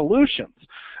and resolutions.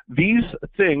 These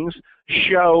things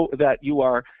show that you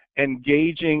are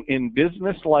engaging in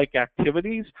business-like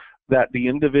activities that the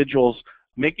individuals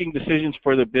making decisions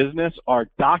for the business are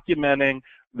documenting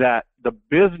that the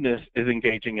business is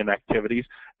engaging in activities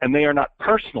and they are not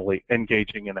personally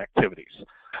engaging in activities.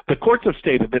 The courts have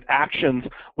stated that actions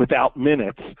without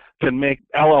minutes can make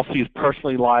LLCs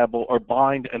personally liable or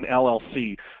bind an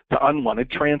LLC to unwanted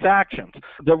transactions.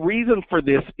 The reason for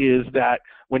this is that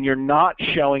when you're not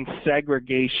showing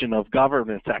segregation of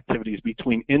governance activities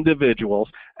between individuals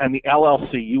and the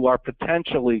LLC, you are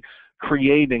potentially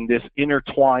creating this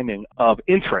intertwining of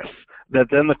interests that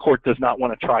then the court does not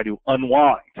want to try to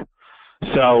unwind.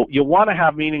 So you want to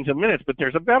have meetings and minutes, but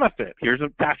there's a benefit. Here's a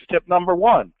tax tip number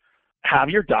one. Have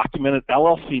your documented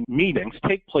LLC meetings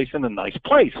take place in a nice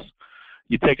place.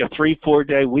 You take a 3-4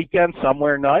 day weekend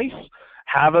somewhere nice,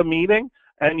 have a meeting,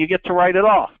 and you get to write it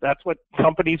off. That's what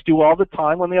companies do all the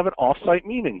time when they have an off-site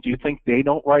meeting. Do you think they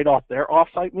don't write off their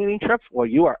off-site meeting trips? Well,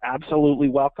 you are absolutely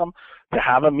welcome to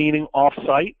have a meeting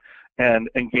off-site and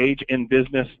engage in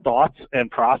business thoughts and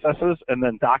processes and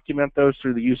then document those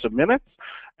through the use of minutes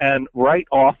and write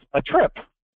off a trip.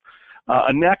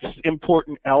 A next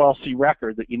important LLC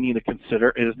record that you need to consider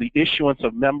is the issuance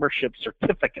of membership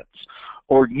certificates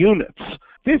or units.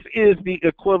 This is the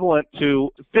equivalent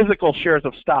to physical shares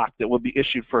of stock that would be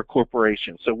issued for a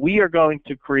corporation. So we are going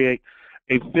to create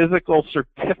a physical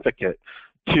certificate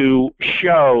to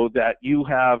show that you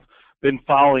have been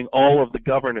following all of the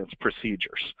governance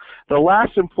procedures. The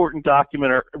last important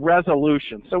document are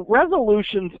resolutions. So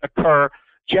resolutions occur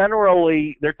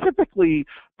generally, they're typically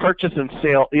purchase and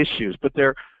sale issues, but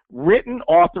they're written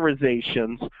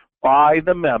authorizations by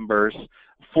the members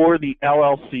for the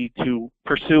LLC to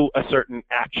pursue a certain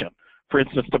action. For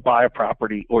instance, to buy a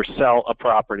property or sell a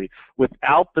property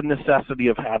without the necessity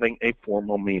of having a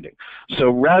formal meeting. So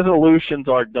resolutions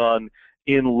are done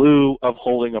in lieu of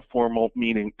holding a formal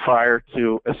meeting prior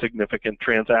to a significant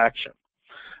transaction.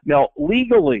 Now,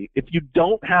 legally, if you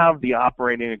don't have the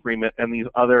operating agreement and these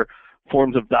other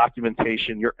forms of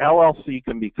documentation, your LLC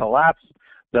can be collapsed,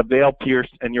 the veil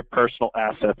pierced, and your personal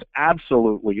assets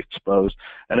absolutely exposed.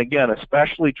 And again,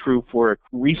 especially true for a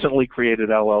recently created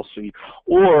LLC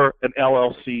or an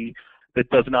LLC that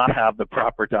does not have the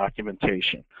proper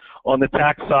documentation. On the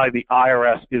tax side, the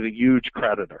IRS is a huge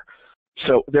creditor.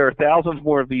 So there are thousands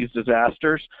more of these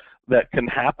disasters that can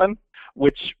happen,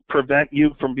 which prevent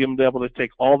you from being able to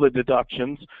take all the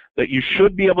deductions that you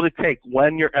should be able to take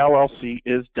when your LLC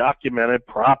is documented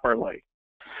properly.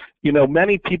 You know,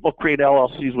 many people create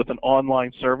LLCs with an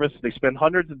online service. They spend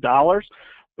hundreds of dollars,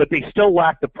 but they still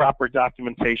lack the proper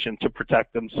documentation to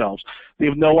protect themselves. They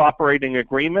have no operating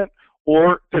agreement,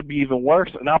 or could be even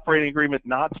worse, an operating agreement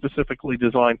not specifically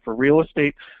designed for real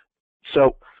estate.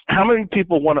 So how many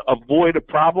people want to avoid a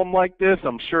problem like this?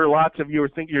 I'm sure lots of you are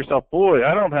thinking to yourself, boy,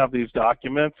 I don't have these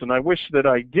documents, and I wish that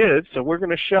I did, so we're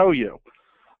going to show you.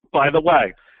 By the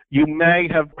way, you may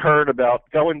have heard about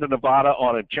going to Nevada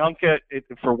on a junket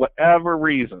for whatever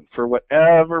reason.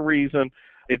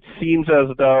 It seems as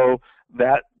though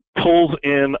that pulls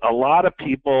in a lot of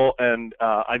people, and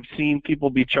I've seen people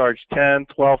be charged $10,000,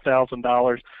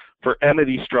 $12,000 for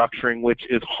entity structuring, which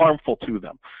is harmful to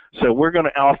them. So we're going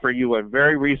to offer you a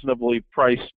very reasonably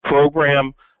priced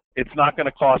program. It's not going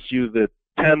to cost you the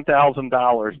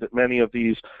 $10,000 that many of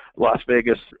these Las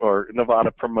Vegas or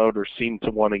Nevada promoters seem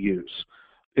to want to use.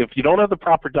 If you don't have the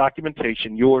proper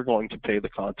documentation, you're going to pay the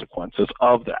consequences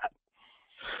of that.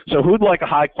 So who'd like a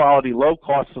high-quality,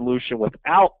 low-cost solution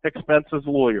without expensive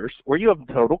lawyers where you have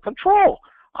total control?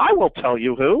 I will tell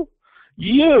you who.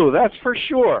 You, that's for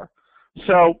sure.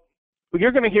 So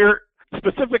you're going to hear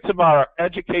specifics about our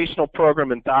educational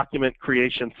program and document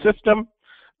creation system.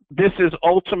 This is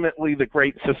ultimately the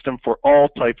great system for all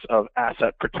types of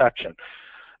asset protection.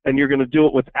 And you're going to do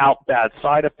it without bad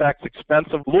side effects,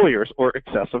 expensive lawyers, or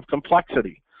excessive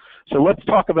complexity. So let's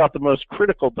talk about the most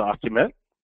critical document,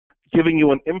 giving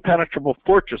you an impenetrable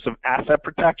fortress of asset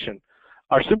protection.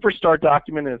 Our superstar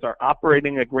document is our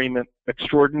operating agreement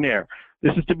extraordinaire.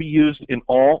 This is to be used in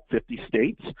all 50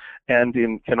 states and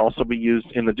can also be used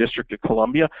in the District of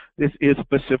Columbia. This is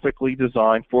specifically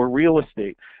designed for real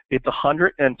estate. It's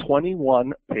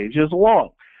 121 pages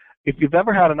long. If you've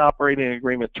ever had an operating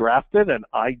agreement drafted, and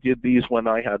I did these when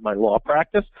I had my law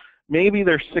practice, maybe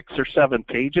there's 6 or 7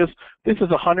 pages. This is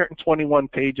 121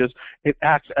 pages. It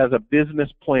acts as a business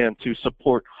plan to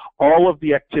support all of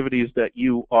the activities that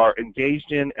you are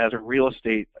engaged in as a real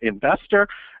estate investor,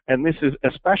 and this is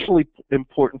especially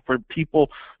important for people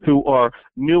who are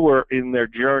newer in their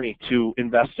journey to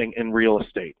investing in real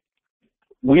estate.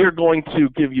 We are going to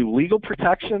give you legal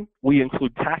protection, we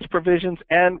include tax provisions,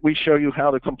 and we show you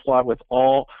how to comply with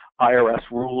all IRS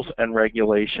rules and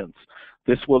regulations.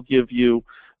 This will give you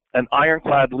an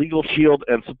ironclad legal shield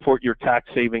and support your tax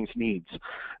savings needs.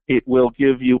 It will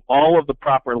give you all of the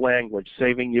proper language,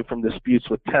 saving you from disputes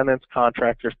with tenants,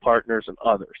 contractors, partners, and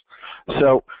others.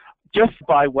 So just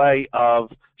by way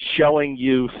of showing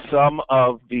you some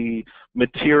of the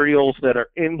materials that are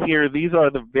in here, these are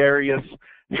the various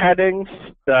headings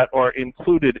that are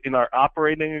included in our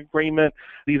operating agreement.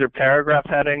 These are paragraph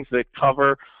headings that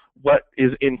cover what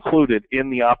is included in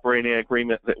the operating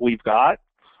agreement that we've got.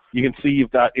 You can see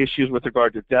you've got issues with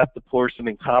regard to death, divorce, and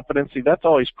incompetency. That's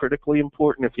always critically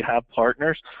important if you have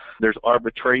partners. There's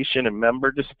arbitration and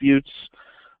member disputes.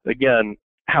 Again,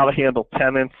 how to handle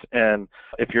tenants, and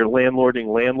if you're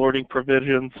landlording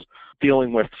provisions,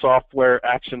 dealing with software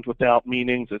actions without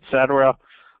meanings, etc.,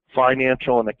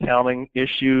 financial and accounting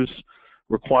issues,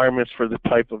 requirements for the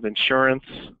type of insurance.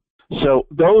 So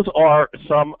those are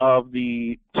some of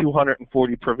the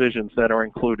 240 provisions that are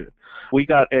included. We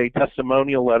got a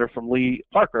testimonial letter from Lee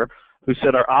Parker who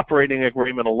said our operating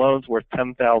agreement alone is worth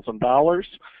 $10,000.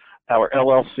 Our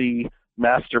LLC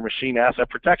Master Machine Asset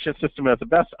Protection System has the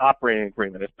best operating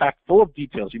agreement. It's packed full of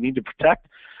details. You need to protect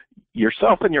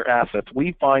yourself and your assets.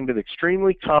 We find it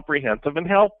extremely comprehensive and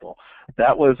helpful.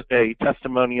 That was a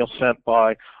testimonial sent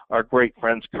by our great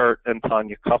friends Kurt and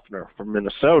Tanya Kuffner from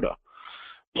Minnesota.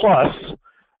 Plus,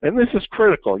 and this is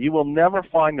critical, you will never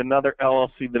find another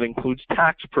LLC that includes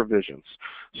tax provisions.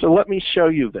 So let me show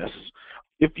you this.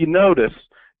 If you notice,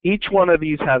 each one of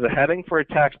these has a heading for a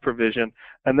tax provision,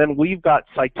 and then we've got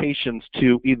citations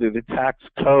to either the tax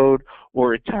code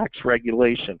or a tax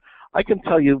regulation. I can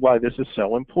tell you why this is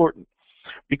so important.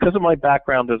 Because of my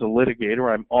background as a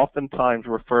litigator, I'm oftentimes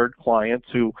referred clients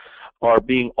who are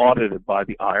being audited by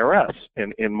the IRS.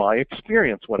 And in my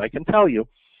experience, what I can tell you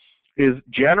is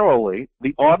generally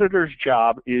the auditor's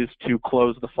job is to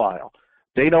close the file.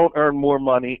 They don't earn more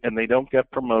money and they don't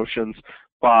get promotions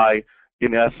by,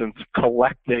 in essence,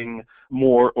 collecting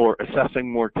more or assessing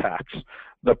more tax.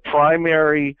 The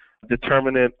primary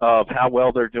determinant of how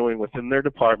well they're doing within their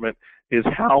department is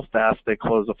how fast they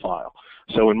close a file.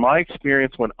 So in my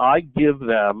experience, when I give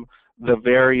them the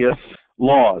various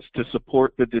laws to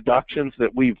support the deductions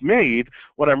that we've made,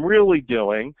 what I'm really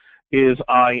doing is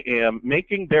I am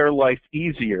making their life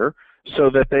easier so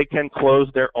that they can close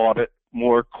their audit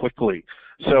more quickly.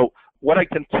 So what I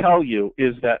can tell you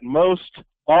is that most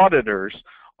auditors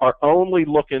are only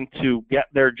looking to get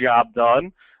their job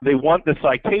done. They want the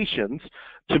citations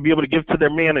to be able to give to their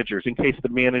managers in case the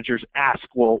managers ask,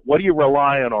 well, what are you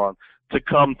relying on to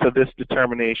come to this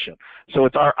determination? So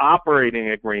it's our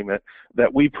operating agreement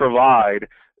that we provide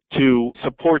to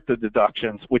support the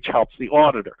deductions, which helps the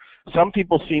auditor. Some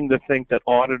people seem to think that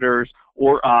auditors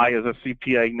or I as a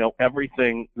CPA know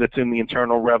everything that's in the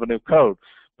Internal Revenue Code.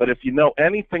 But if you know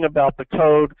anything about the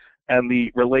code and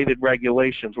the related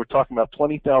regulations, we're talking about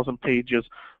 20,000 pages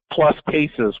plus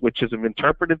cases, which have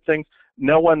interpreted things.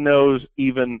 No one knows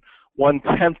even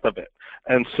 1/10 of it.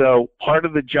 And so part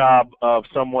of the job of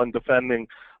someone defending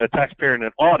a taxpayer in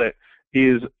an audit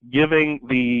is giving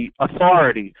the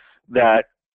authority that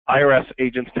IRS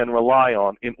agents can rely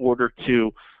on in order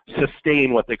to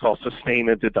sustain what they call sustain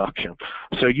a deduction.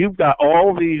 So you've got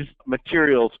all these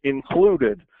materials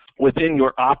included within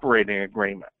your operating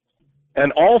agreement.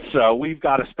 And also, we've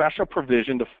got a special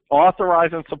provision to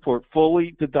authorize and support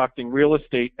fully deducting real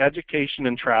estate, education,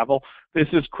 and travel. This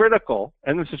is critical,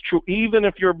 and this is true even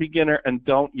if you're a beginner and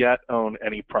don't yet own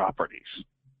any properties.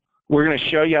 We're going to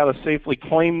show you how to safely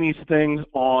claim these things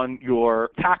on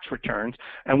your tax returns,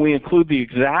 and we include the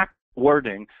exact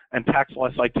wording and tax law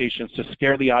citations to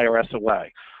scare the IRS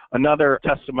away. Another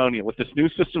testimonial: with this new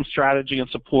system strategy and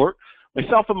support,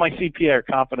 myself and my CPA are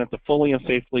confident to fully and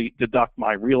safely deduct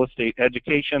my real estate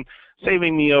education,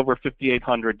 saving me over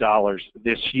 $5,800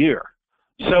 this year.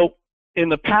 So in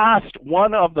the past,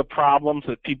 one of the problems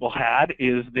that people had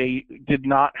is they did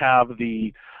not have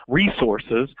the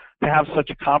resources to have such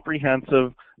a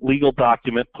comprehensive legal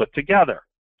document put together.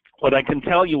 What I can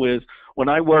tell you is when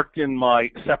I worked in my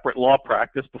separate law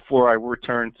practice before I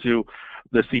returned to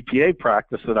the CPA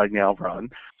practice that I now run,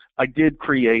 I did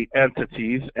create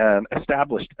entities and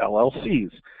established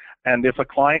LLCs. And if a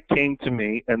client came to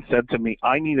me and said to me,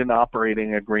 I need an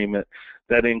operating agreement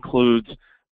that includes,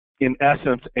 in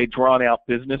essence, a drawn-out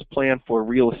business plan for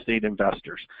real estate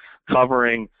investors,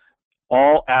 covering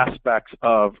all aspects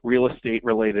of real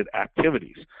estate-related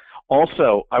activities.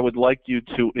 Also, I would like you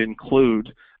to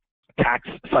include tax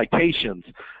citations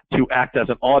to act as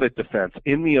an audit defense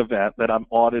in the event that I'm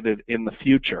audited in the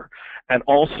future. And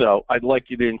also, I'd like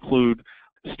you to include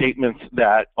statements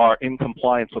that are in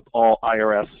compliance with all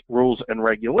IRS rules and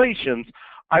regulations.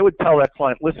 I would tell that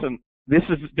client, listen, this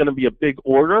is going to be a big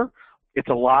order, It's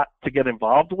a lot to get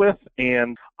involved with,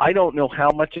 and I don't know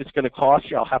how much it's going to cost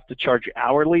you. I'll have to charge you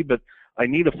hourly, but I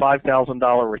need a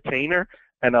 $5,000 retainer,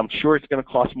 and I'm sure it's going to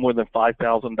cost more than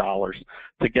 $5,000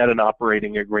 to get an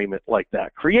operating agreement like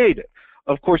that created.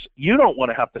 Of course, you don't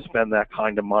want to have to spend that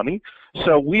kind of money,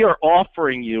 so we are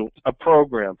offering you a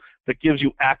program that gives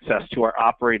you access to our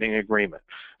operating agreement.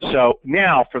 So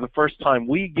now, for the first time,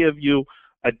 we give you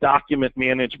a document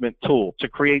management tool to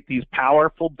create these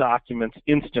powerful documents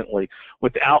instantly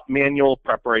without manual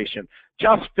preparation,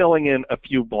 just filling in a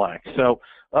few blanks. So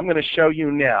I'm going to show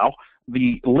you now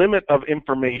the limit of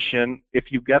information,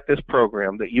 if you get this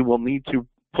program, that you will need to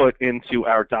put into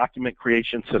our document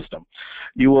creation system.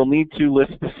 You will need to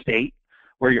list the state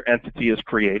where your entity is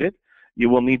created. You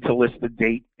will need to list the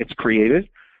date it's created.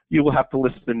 You will have to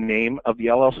list the name of the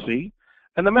LLC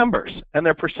and the members and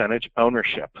their percentage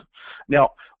ownership.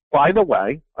 Now, by the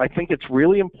way, I think it's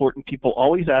really important. People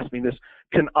always ask me this: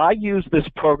 can I use this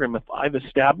program if I've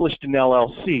established an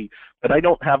LLC but I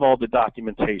don't have all the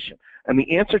documentation? And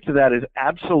the answer to that is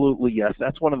absolutely yes.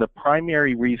 That's one of the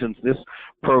primary reasons this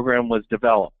program was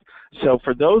developed. So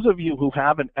for those of you who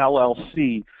have an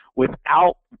LLC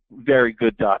without very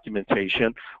good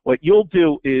documentation, what you'll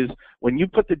do is when you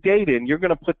put the date in, you're going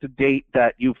to put the date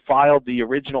that you filed the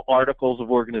original articles of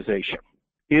organization.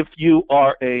 If you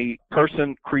are a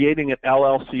person creating an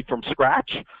LLC from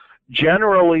scratch,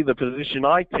 generally the position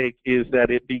I take is that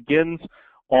it begins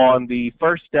on the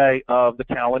first day of the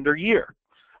calendar year,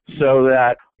 so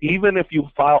that even if you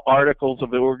file articles of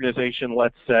the organization,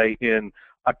 let's say in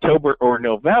October or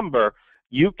November,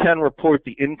 you can report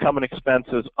the income and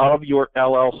expenses of your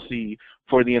LLC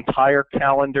for the entire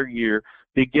calendar year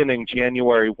beginning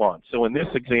January 1. So in this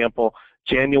example,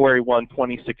 January 1,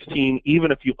 2016,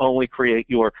 even if you only create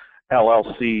your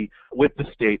LLC with the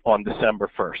state on December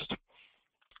 1st.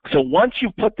 So once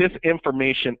you put this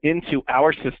information into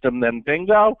our system, then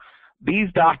bingo, these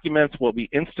documents will be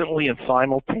instantly and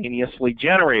simultaneously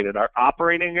generated. Our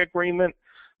operating agreement,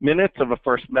 minutes of a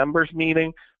first members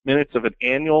meeting, minutes of an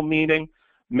annual meeting,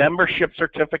 membership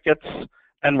certificates,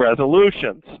 and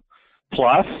resolutions.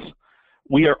 Plus,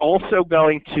 we are also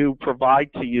going to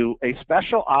provide to you a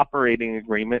special operating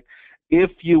agreement if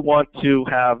you want to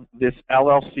have this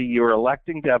LLC you're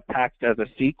electing to have taxed as a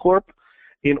C Corp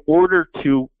in order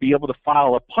to be able to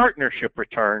file a partnership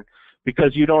return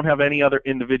because you don't have any other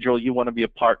individual you want to be a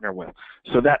partner with.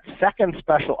 So that second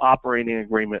special operating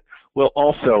agreement will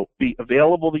also be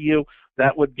available to you.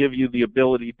 That would give you the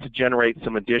ability to generate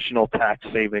some additional tax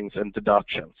savings and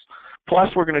deductions. Plus,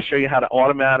 we're going to show you how to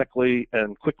automatically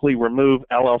and quickly remove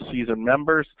LLCs and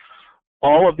members.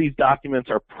 All of these documents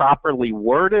are properly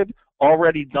worded,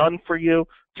 already done for you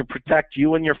to protect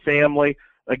you and your family,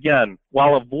 again,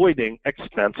 while avoiding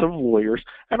expensive lawyers,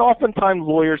 and oftentimes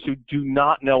lawyers who do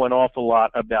not know an awful lot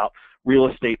about real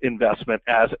estate investment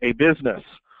as a business.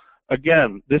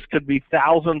 Again, this could be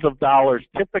thousands of dollars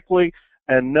typically,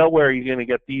 and nowhere are you going to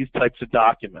get these types of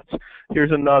documents.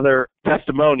 Here's another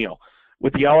testimonial.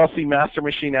 With the LLC Master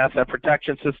Machine Asset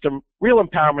Protection System, real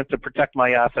empowerment to protect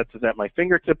my assets is at my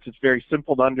fingertips. It's very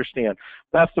simple to understand.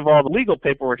 Best of all, the legal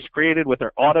paperwork is created with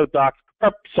our AutoDoc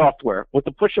prep software. With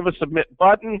the push of a submit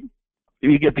button,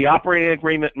 you get the operating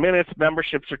agreement, minutes,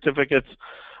 membership certificates,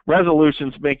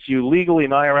 resolutions, makes you legally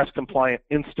and IRS compliant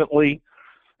instantly.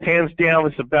 Hands down,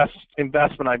 it's the best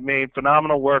investment I've made.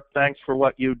 Phenomenal work. Thanks for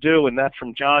what you do. And that's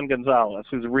from John Gonzalez,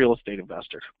 who's a real estate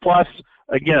investor. Plus,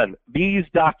 again, these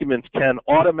documents can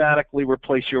automatically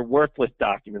replace your worthless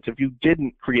documents if you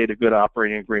didn't create a good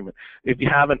operating agreement, if you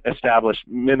haven't established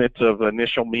minutes of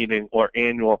initial meeting or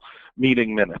annual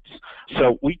meeting minutes.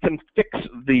 So we can fix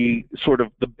the sort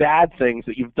of the bad things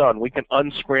that you've done. We can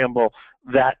unscramble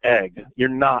that egg. You're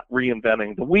not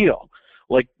reinventing the wheel.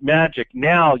 Like magic,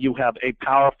 now you have a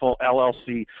powerful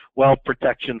LLC wealth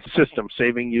protection system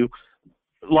saving you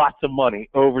lots of money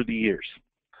over the years.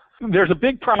 There's a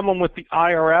big problem with the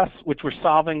IRS, which we're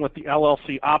solving with the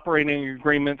LLC operating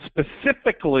agreement,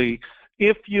 specifically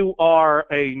if you are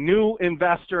a new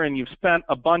investor and you've spent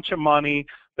a bunch of money,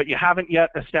 but you haven't yet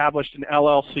established an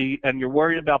LLC and you're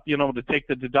worried about being able to take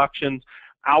the deductions.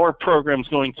 Our program is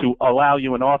going to allow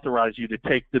you and authorize you to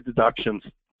take the deductions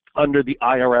under the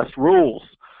IRS rules.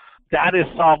 That is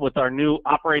solved with our new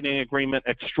operating agreement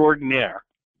extraordinaire.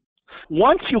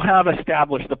 Once you have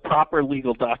established the proper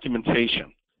legal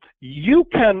documentation, you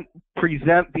can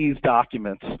present these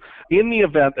documents in the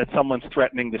event that someone's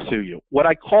threatening to sue you. What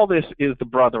I call this is the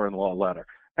brother-in-law letter.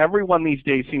 Everyone these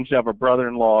days seems to have a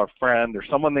brother-in-law or friend or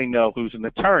someone they know who's an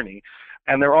attorney,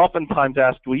 and they're oftentimes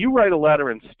asked, will you write a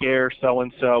letter and scare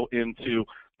so-and-so into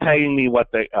paying me what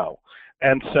they owe?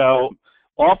 And so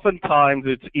Oftentimes,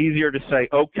 it's easier to say,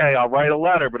 okay, I'll write a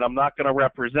letter, but I'm not going to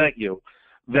represent you,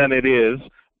 than it is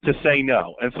to say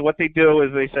no. And so what they do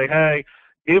is they say, hey,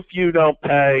 if you don't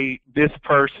pay this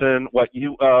person what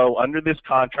you owe under this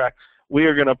contract, we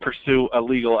are going to pursue a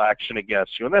legal action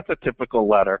against you. And that's a typical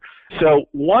letter. So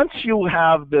once you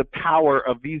have the power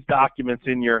of these documents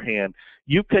in your hand,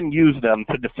 you can use them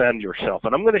to defend yourself.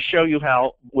 And I'm going to show you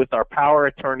how with our power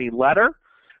attorney letter.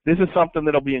 This is something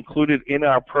that will be included in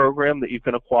our program that you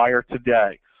can acquire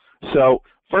today. So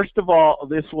first of all,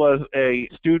 this was a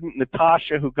student,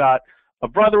 Natasha, who got a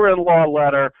brother-in-law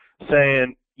letter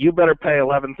saying, you better pay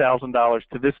 $11,000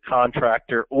 to this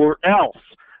contractor or else.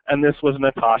 And this was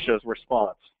Natasha's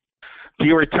response.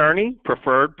 Dear attorney,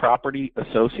 Preferred Property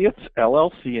Associates,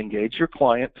 LLC, engage your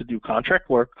client to do contract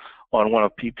work on one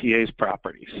of PPA's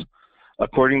properties.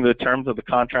 According to the terms of the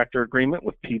contractor agreement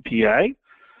with PPA,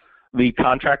 the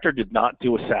contractor did not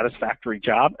do a satisfactory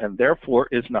job and therefore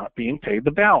is not being paid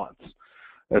the balance.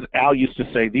 As Al used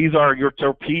to say, these are your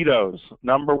torpedoes.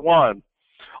 Number one,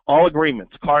 all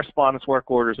agreements, correspondence, work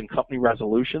orders, and company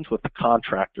resolutions with the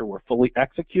contractor were fully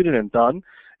executed and done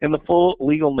in the full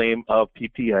legal name of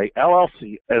PPA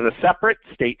LLC as a separate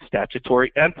state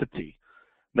statutory entity.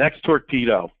 Next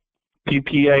torpedo,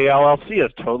 PPA LLC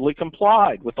has totally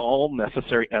complied with all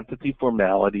necessary entity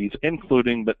formalities,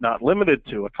 including but not limited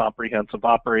to a comprehensive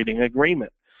operating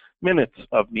agreement, minutes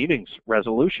of meetings,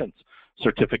 resolutions,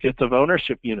 certificates of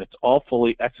ownership units, all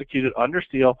fully executed under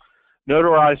seal,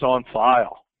 notarized on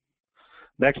file.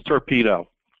 Next torpedo.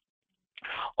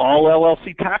 All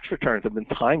LLC tax returns have been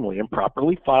timely and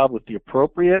properly filed with the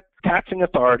appropriate taxing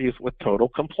authorities with total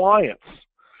compliance.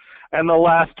 And the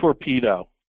last torpedo.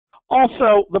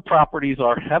 Also, the properties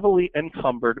are heavily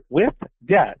encumbered with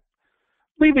debt,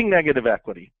 leaving negative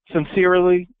equity.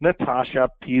 Sincerely, Natasha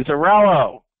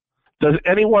Pizzarello. Does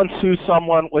anyone sue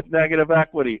someone with negative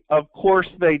equity? Of course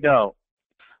they don't.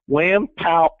 Wham,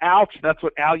 pow, ouch, that's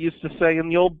what Al used to say in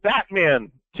the old Batman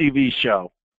TV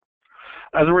show.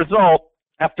 As a result,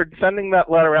 after sending that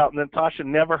letter out, Natasha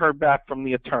never heard back from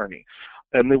the attorney.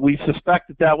 And we suspect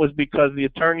that that was because the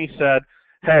attorney said,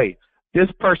 hey, this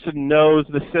person knows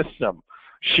the system.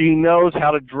 She knows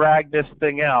how to drag this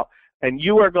thing out, and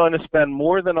you are going to spend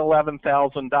more than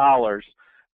 $11,000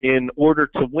 in order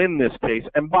to win this case.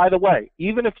 And by the way,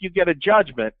 even if you get a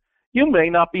judgment, you may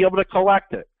not be able to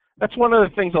collect it. That's one of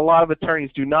the things a lot of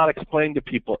attorneys do not explain to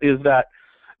people, is that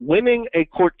winning a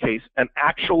court case and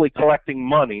actually collecting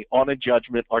money on a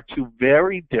judgment are two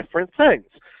very different things.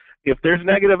 If there's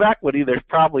negative equity, there's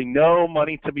probably no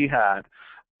money to be had.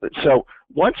 So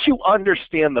once you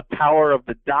understand the power of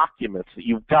the documents that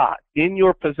you've got in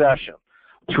your possession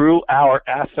through our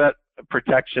Asset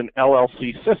Protection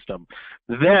LLC system,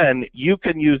 then you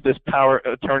can use this power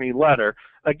attorney letter.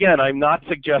 Again, I'm not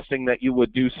suggesting that you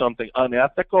would do something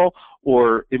unethical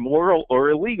or immoral or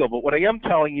illegal, but what I am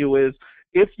telling you is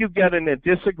if you get in a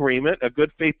disagreement, a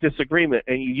good faith disagreement,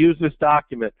 and you use this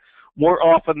document, more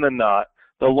often than not,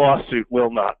 the lawsuit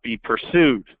will not be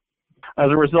pursued. As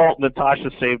a result,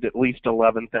 Natasha saved at least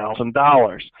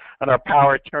 $11,000. And our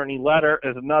power attorney letter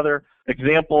is another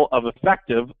example of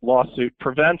effective lawsuit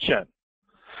prevention.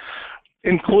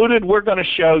 Included, we're going to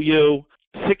show you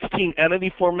 16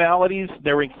 entity formalities.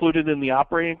 They're included in the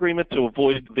operating agreement to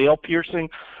avoid veil piercing,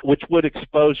 which would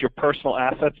expose your personal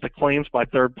assets to claims by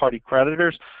third-party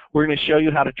creditors. We're going to show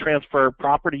you how to transfer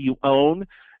property you own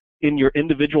in your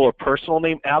individual or personal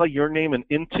name out of your name and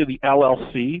into the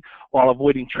LLC while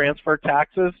avoiding transfer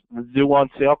taxes, the due on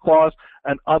sale clause,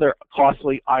 and other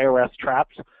costly IRS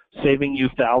traps, saving you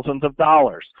thousands of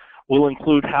dollars. We'll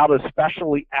include how to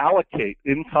specially allocate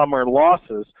income or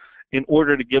losses in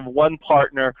order to give one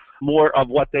partner more of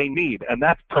what they need, and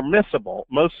that's permissible.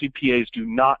 Most CPAs do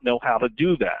not know how to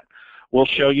do that. We'll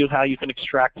show you how you can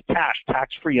extract cash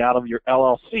tax-free out of your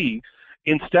LLC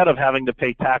instead of having to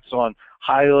pay tax on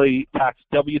highly taxed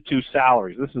W-2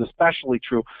 salaries. This is especially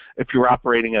true if you're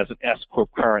operating as an S-Corp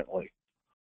currently.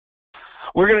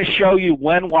 We're going to show you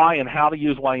when, why, and how to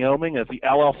use Wyoming as the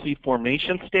LLC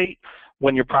formation state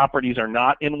when your properties are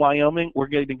not in Wyoming. We're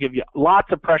going to give you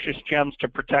lots of precious gems to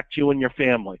protect you and your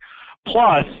family.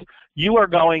 Plus, you are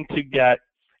going to get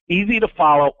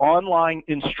easy-to-follow online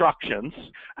instructions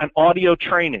and audio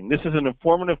training. This is an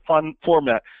informative, fun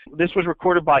format. This was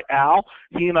recorded by Al.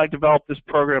 He and I developed this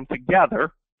program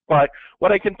together. But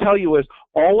what I can tell you is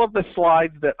all of the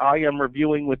slides that I am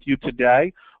reviewing with you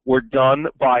today were done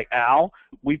by Al.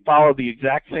 We follow the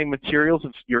exact same materials.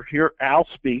 You'll hear Al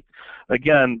speak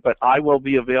again, but I will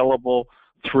be available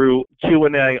through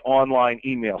Q&A online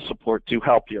email support to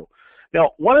help you.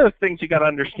 Now, one of the things you got to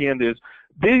understand is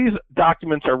These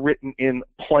documents are written in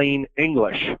plain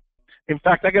English. In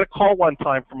fact, I got a call one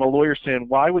time from a lawyer saying,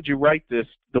 why would you write this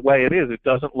the way it is? It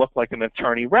doesn't look like an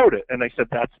attorney wrote it. And I said,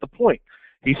 that's the point.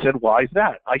 He said, why is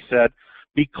that? I said,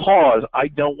 because I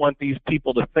don't want these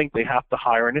people to think they have to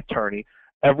hire an attorney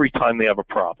every time they have a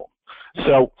problem.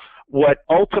 So what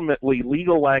ultimately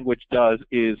legal language does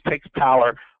is takes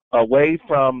power away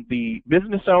from the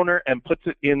business owner and puts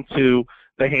it into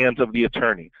the hands of the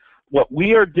attorney. What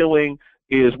we are doing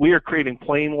is we are creating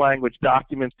plain language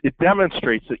documents. It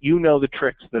demonstrates that you know the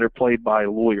tricks that are played by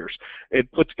lawyers.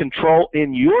 It puts control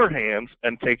in your hands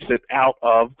and takes it out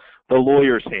of the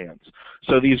lawyer's hands.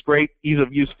 So these great ease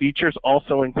of use features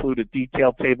also include a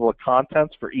detailed table of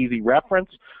contents for easy reference,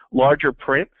 larger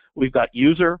print. We've got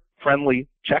user-friendly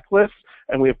checklists,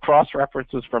 and we have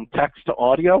cross-references from text to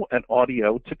audio and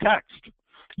audio to text.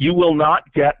 You will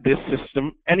not get this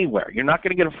system anywhere. You're not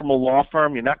going to get it from a law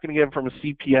firm. You're not going to get it from a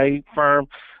CPA firm,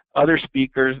 other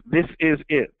speakers. This is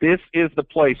it. This is the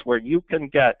place where you can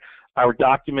get our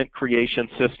document creation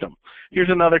system. Here's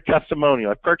another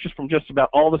testimonial. I purchased from just about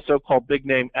all the so-called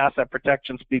big-name asset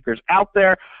protection speakers out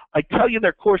there. I tell you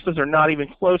their courses are not even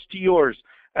close to yours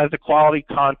as the quality,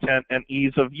 content, and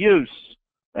ease of use.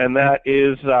 And that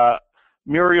is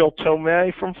Muriel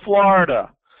Tomei from Florida.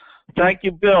 Thank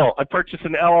you, Bill. I purchased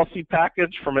an LLC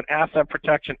package from an asset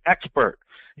protection expert.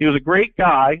 He was a great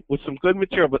guy with some good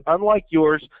material, but unlike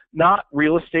yours, not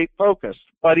real estate focused.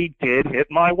 But he did hit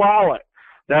my wallet.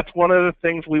 That's one of the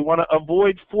things we want to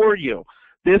avoid for you.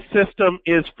 This system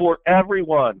is for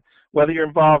everyone, whether you're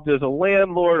involved as a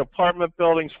landlord, apartment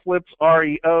buildings, flips,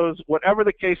 REOs, whatever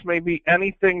the case may be,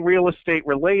 anything real estate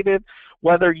related,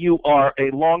 whether you are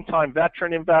a longtime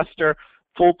veteran investor,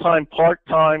 full-time,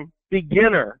 part-time,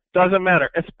 beginner, doesn't matter,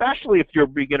 especially if you're a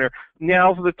beginner,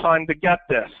 now's the time to get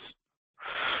this.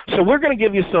 So we're going to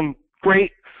give you some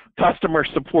great customer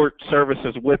support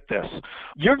services with this.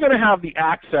 You're going to have the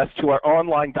access to our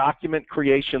online document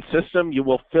creation system. You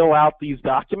will fill out these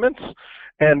documents,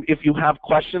 and if you have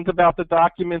questions about the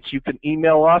documents, you can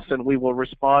email us and we will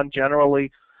respond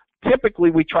generally.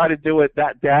 Typically, we try to do it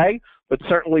that day, but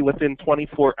certainly within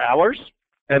 24 hours,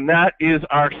 and that is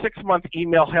our 6-month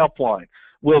email helpline.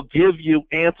 Will give you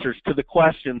answers to the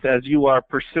questions as you are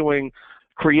pursuing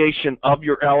creation of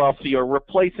your LLC or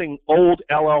replacing old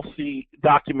LLC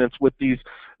documents with these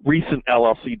recent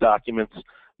LLC documents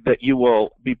that you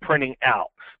will be printing out.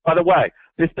 By the way,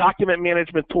 this document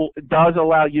management tool does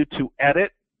allow you to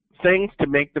edit things to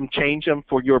make them, change them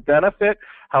for your benefit.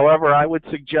 However, I would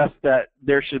suggest that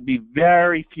there should be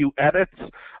very few edits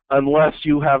unless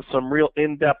you have some real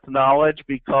in-depth knowledge,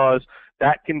 because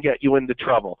that can get you into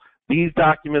trouble. These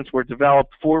documents were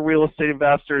developed for real estate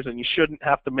investors, and you shouldn't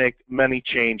have to make many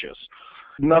changes.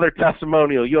 Another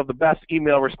testimonial, you have the best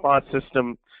email response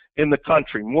system in the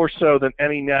country, more so than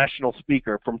any national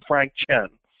speaker, from Frank Chen.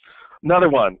 Another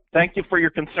one, thank you for your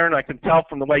concern. I can tell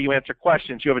from the way you answer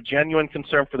questions. You have a genuine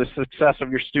concern for the success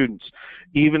of your students.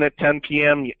 Even at 10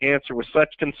 p.m., you answer with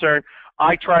such concern.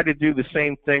 I try to do the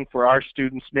same thing for our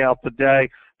students now today.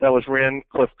 That was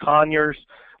Cliff Conyers.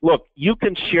 Look, you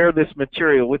can share this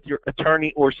material with your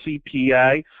attorney or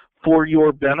CPA for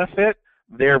your benefit.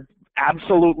 They're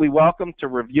absolutely welcome to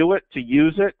review it, to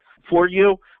use it for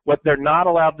you. What they're not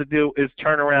allowed to do is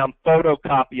turn around,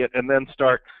 photocopy it, and then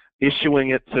start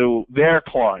issuing it to their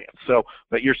clients. So,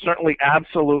 but you're certainly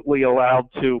absolutely allowed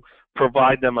to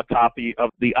provide them a copy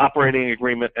of the operating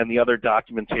agreement and the other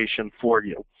documentation for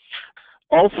you.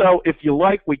 Also, if you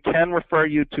like, we can refer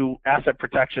you to asset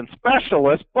protection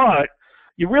specialists, but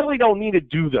you really don't need to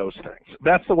do those things.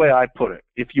 That's the way I put it.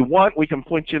 If you want, we can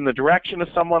point you in the direction of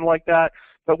someone like that,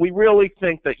 but we really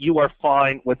think that you are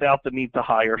fine without the need to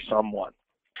hire someone.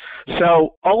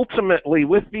 So ultimately,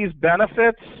 with these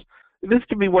benefits, this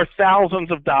can be worth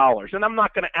thousands of dollars, and I'm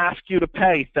not going to ask you to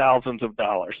pay thousands of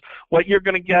dollars. What you're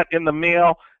going to get in the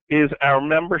mail is our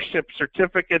membership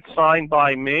certificate signed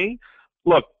by me.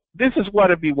 Look, this is what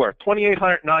it'd be worth,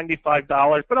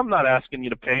 $2,895, but I'm not asking you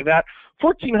to pay that.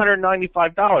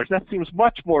 $1,495, that seems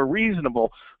much more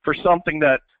reasonable for something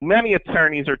that many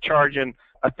attorneys are charging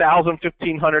 $1,000,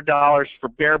 $1,500 for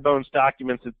bare bones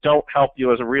documents that don't help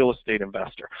you as a real estate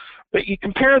investor. But you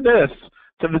compare this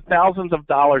to the thousands of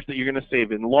dollars that you're going to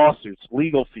save in lawsuits,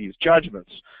 legal fees,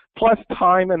 judgments, plus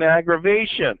time and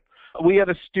aggravation. We had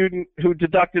a student who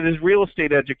deducted his real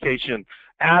estate education.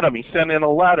 Adam, he sent in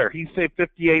a letter. He saved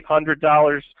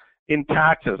 $5,800 in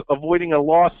taxes, avoiding a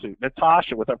lawsuit.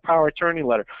 Natasha, with our power attorney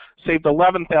letter, saved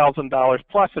 $11,000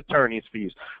 plus attorney's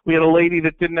fees. We had a lady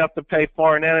that didn't have to pay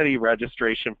foreign entity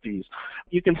registration fees.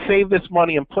 You can save this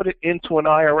money and put it into an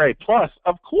IRA. Plus,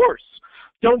 of course,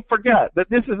 don't forget that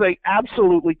this is a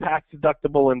absolutely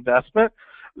tax-deductible investment.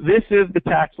 This is the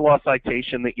tax law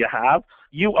citation that you have.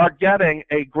 You are getting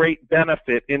a great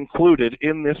benefit included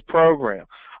in this program.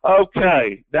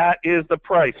 Okay, that is the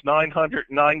price,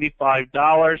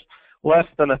 $995, less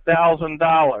than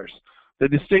 $1,000. The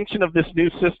distinction of this new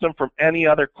system from any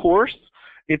other course,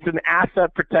 it's an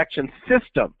asset protection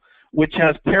system, which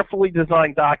has carefully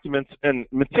designed documents in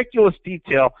meticulous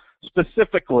detail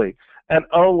specifically and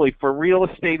only for real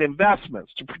estate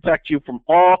investments to protect you from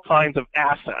all kinds of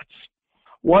assets.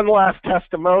 One last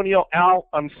testimonial. Al,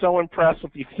 I'm so impressed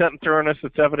with the extent and thoroughness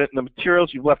that's evident in the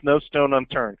materials. You've left no stone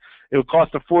unturned. It would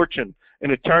cost a fortune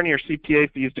in attorney or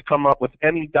CPA fees to come up with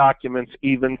any documents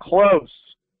even close.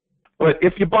 But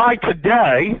if you buy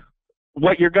today,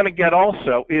 what you're going to get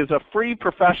also is a free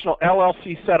professional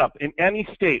LLC setup in any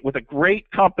state with a great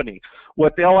company.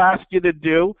 What they'll ask you to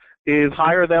do is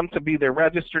hire them to be their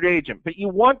registered agent. But you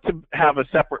want to have a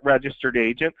separate registered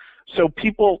agent so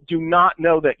people do not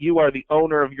know that you are the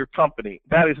owner of your company.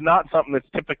 That is not something that's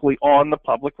typically on the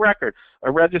public record.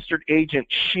 A registered agent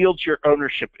shields your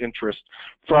ownership interest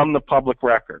from the public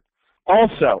record.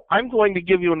 Also, I'm going to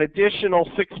give you an additional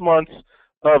 6 months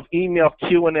of email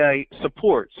Q&A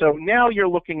support. So now you're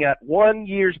looking at 1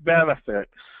 year's benefit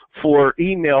for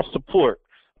email support.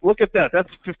 Look at that.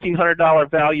 That's $1,500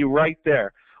 value right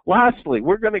there. Lastly,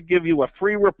 we're going to give you a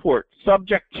free report.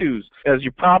 Subject twos, as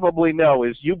you probably know,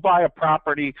 is you buy a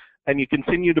property and you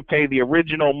continue to pay the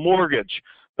original mortgage.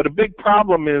 But a big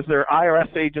problem is there are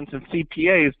IRS agents and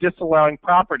CPAs disallowing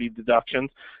property deductions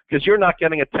because you're not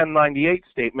getting a 1098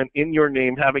 statement in your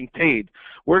name having paid.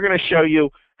 We're going to show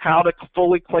you how to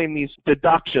fully claim these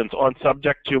deductions on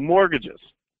subject to mortgages.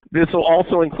 This will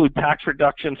also include tax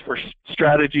reductions for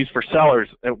strategies for sellers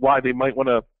and why they might want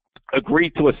to agree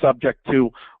to a subject to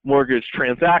mortgage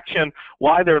transaction,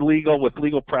 why they're legal with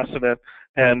legal precedent,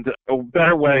 and a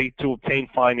better way to obtain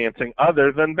financing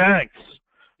other than banks.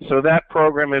 So that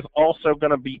program is also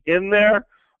going to be in there.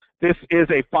 This is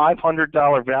a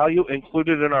 $500 value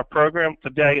included in our program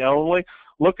today only.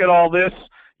 Look at all this.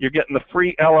 You're getting the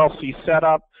free LLC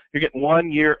setup. You're getting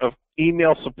 1 year of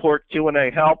email support Q&A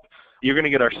help. You're going to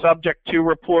get our subject to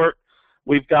report.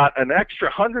 We've got an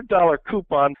extra $100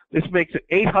 coupon. This makes it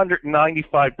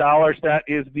 $895. That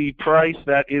is the price.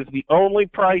 That is the only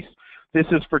price. This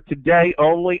is for today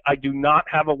only. I do not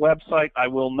have a website. I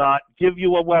will not give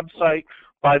you a website.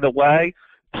 By the way,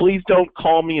 please don't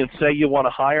call me and say you want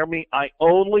to hire me. I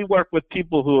only work with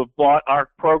people who have bought our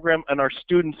program and are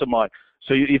students of mine.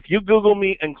 So if you Google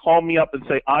me and call me up and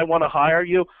say, I want to hire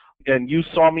you, and you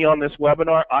saw me on this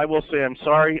webinar, I will say, I'm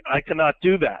sorry, I cannot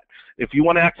do that. If you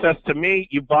want access to me,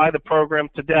 you buy the program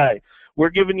today. We're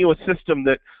giving you a system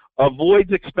that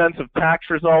avoids expensive tax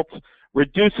results,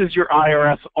 reduces your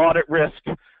IRS audit risk,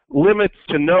 limits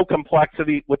to no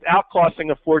complexity without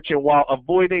costing a fortune while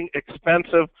avoiding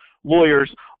expensive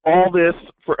lawyers. All this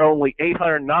for only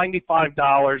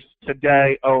 $895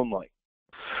 today only.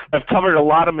 I've covered a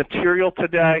lot of material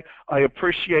today. I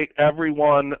appreciate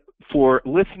everyone for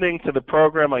listening to the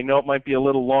program. I know it might be a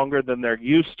little longer than they're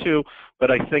used to,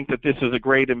 but I think that this is a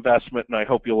great investment, and I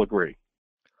hope you'll agree.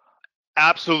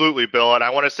 Absolutely, Bill. And I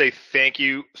want to say thank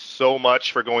you so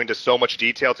much for going into so much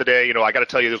detail today. You know, I got to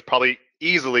tell you, this was probably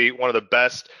easily one of the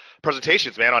best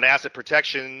presentations, man, on asset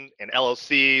protection and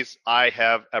LLCs I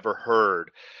have ever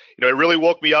heard. You know, it really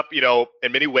woke me up, you know,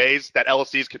 in many ways that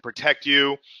LLCs could protect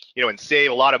you, you know, and save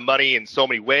a lot of money in so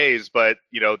many ways, but,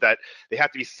 you know, that they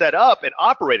have to be set up and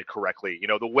operated correctly, you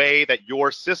know, the way that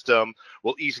your system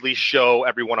will easily show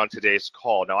everyone on today's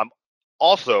call. Now, I'm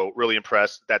also really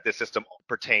impressed that this system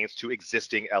pertains to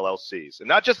existing LLCs and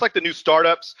not just like the new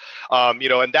startups, you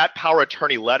know, and that power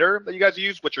attorney letter that you guys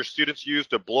use, what your students use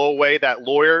to blow away that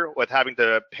lawyer with having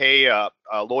to pay a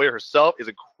lawyer herself is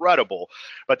incredible.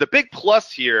 But the big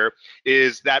plus here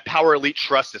is that Power Elite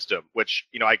Trust system, which,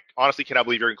 you know, I honestly cannot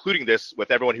believe you're including this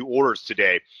with everyone who orders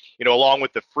today, you know, along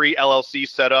with the free LLC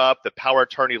setup, the power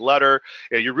attorney letter.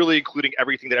 You know, you're really including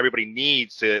everything that everybody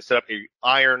needs to set up a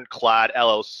ironclad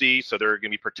LLC, so they're going to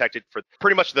be protected for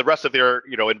pretty much the rest of their,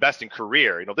 you know, investing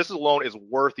career. You know, this alone is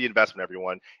worth the investment,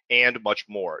 everyone, and much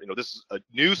more. You know, this is a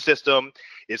new system.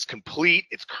 It's complete.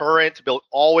 It's current. Bill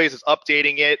always is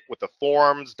updating it with the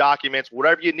forms, documents,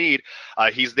 whatever you need.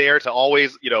 He's there to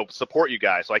always, you know, support you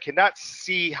guys. So I cannot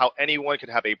see how anyone can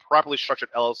have a properly structured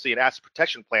LLC and asset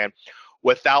protection plan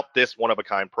without this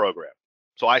one-of-a-kind program.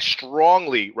 So I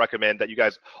strongly recommend that you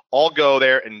guys all go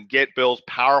there and get Bill's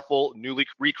powerful, newly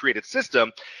recreated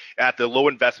system at the low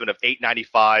investment of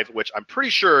 $895, which I'm pretty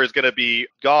sure is going to be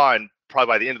gone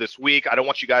probably by the end of this week. I don't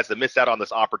want you guys to miss out on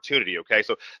this opportunity, okay?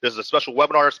 So this is a special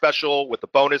webinar special with the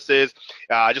bonuses.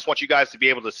 I just want you guys to be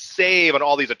able to save on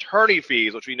all these attorney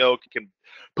fees, which we know can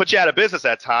put you out of business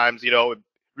at times,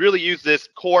 really use this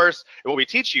course and what we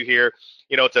teach you here,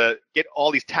 to get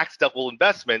all these tax-deductible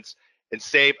investments and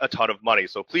save a ton of money.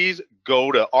 So please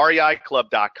go to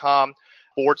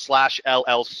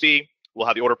reiclub.com/LLC. We'll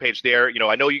have the order page there.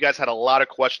 I know you guys had a lot of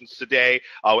questions today.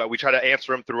 We try to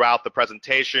answer them throughout the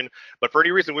presentation, but for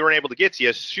any reason we weren't able to get to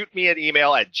you, shoot me an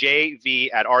email at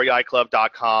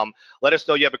jv@reiclub.com. Let us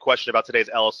know you have a question about today's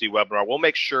LLC webinar. We'll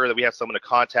make sure that we have someone to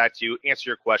contact you, answer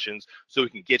your questions, so we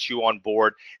can get you on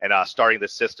board and starting the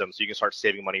system so you can start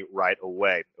saving money right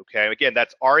away. Okay, again,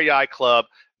 that's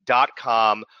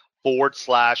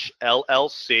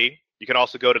reiclub.com/LLC. You can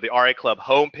also go to the RA Club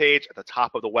homepage. At the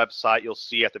top of the website, you'll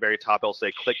see at the very top, it'll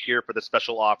say click here for the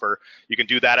special offer. You can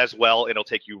do that as well, and it'll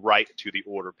take you right to the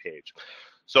order page.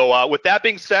 So with that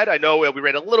being said, I know we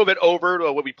ran a little bit over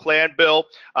what we planned, Bill,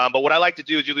 but what I like to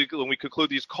do is usually when we conclude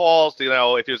these calls,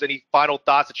 if there's any final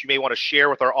thoughts that you may want to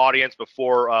share with our audience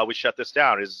before we shut this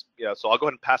down, so I'll go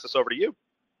ahead and pass this over to you.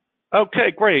 Okay,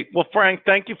 great. Well, Frank,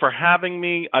 thank you for having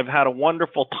me. I've had a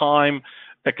wonderful time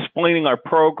explaining our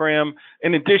program.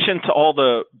 In addition to all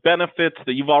the benefits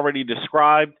that you've already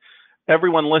described,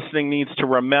 everyone listening needs to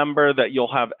remember that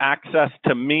you'll have access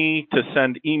to me to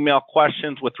send email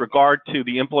questions with regard to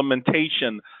the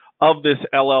implementation of this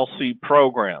LLC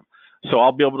program. So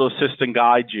I'll be able to assist and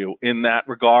guide you in that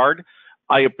regard.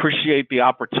 I appreciate the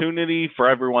opportunity for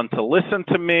everyone to listen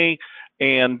to me,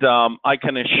 and I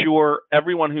can assure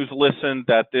everyone who's listened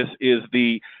that this is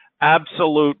the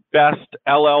absolute best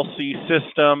LLC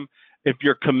system if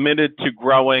you're committed to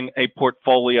growing a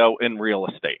portfolio in real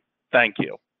estate. Thank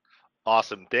you.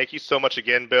 Awesome. Thank you so much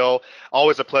again, Bill.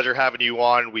 Always a pleasure having you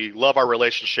on. We love our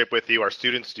relationship with you. Our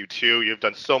students do too. You've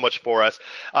done so much for us.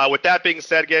 With that being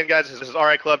said, again, guys, this is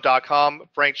reiclub.com.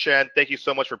 Frank Chen, thank you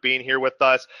so much for being here with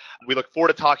us. We look forward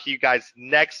to talking to you guys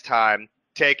next time.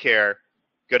 Take care.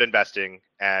 Good investing,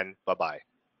 and bye-bye.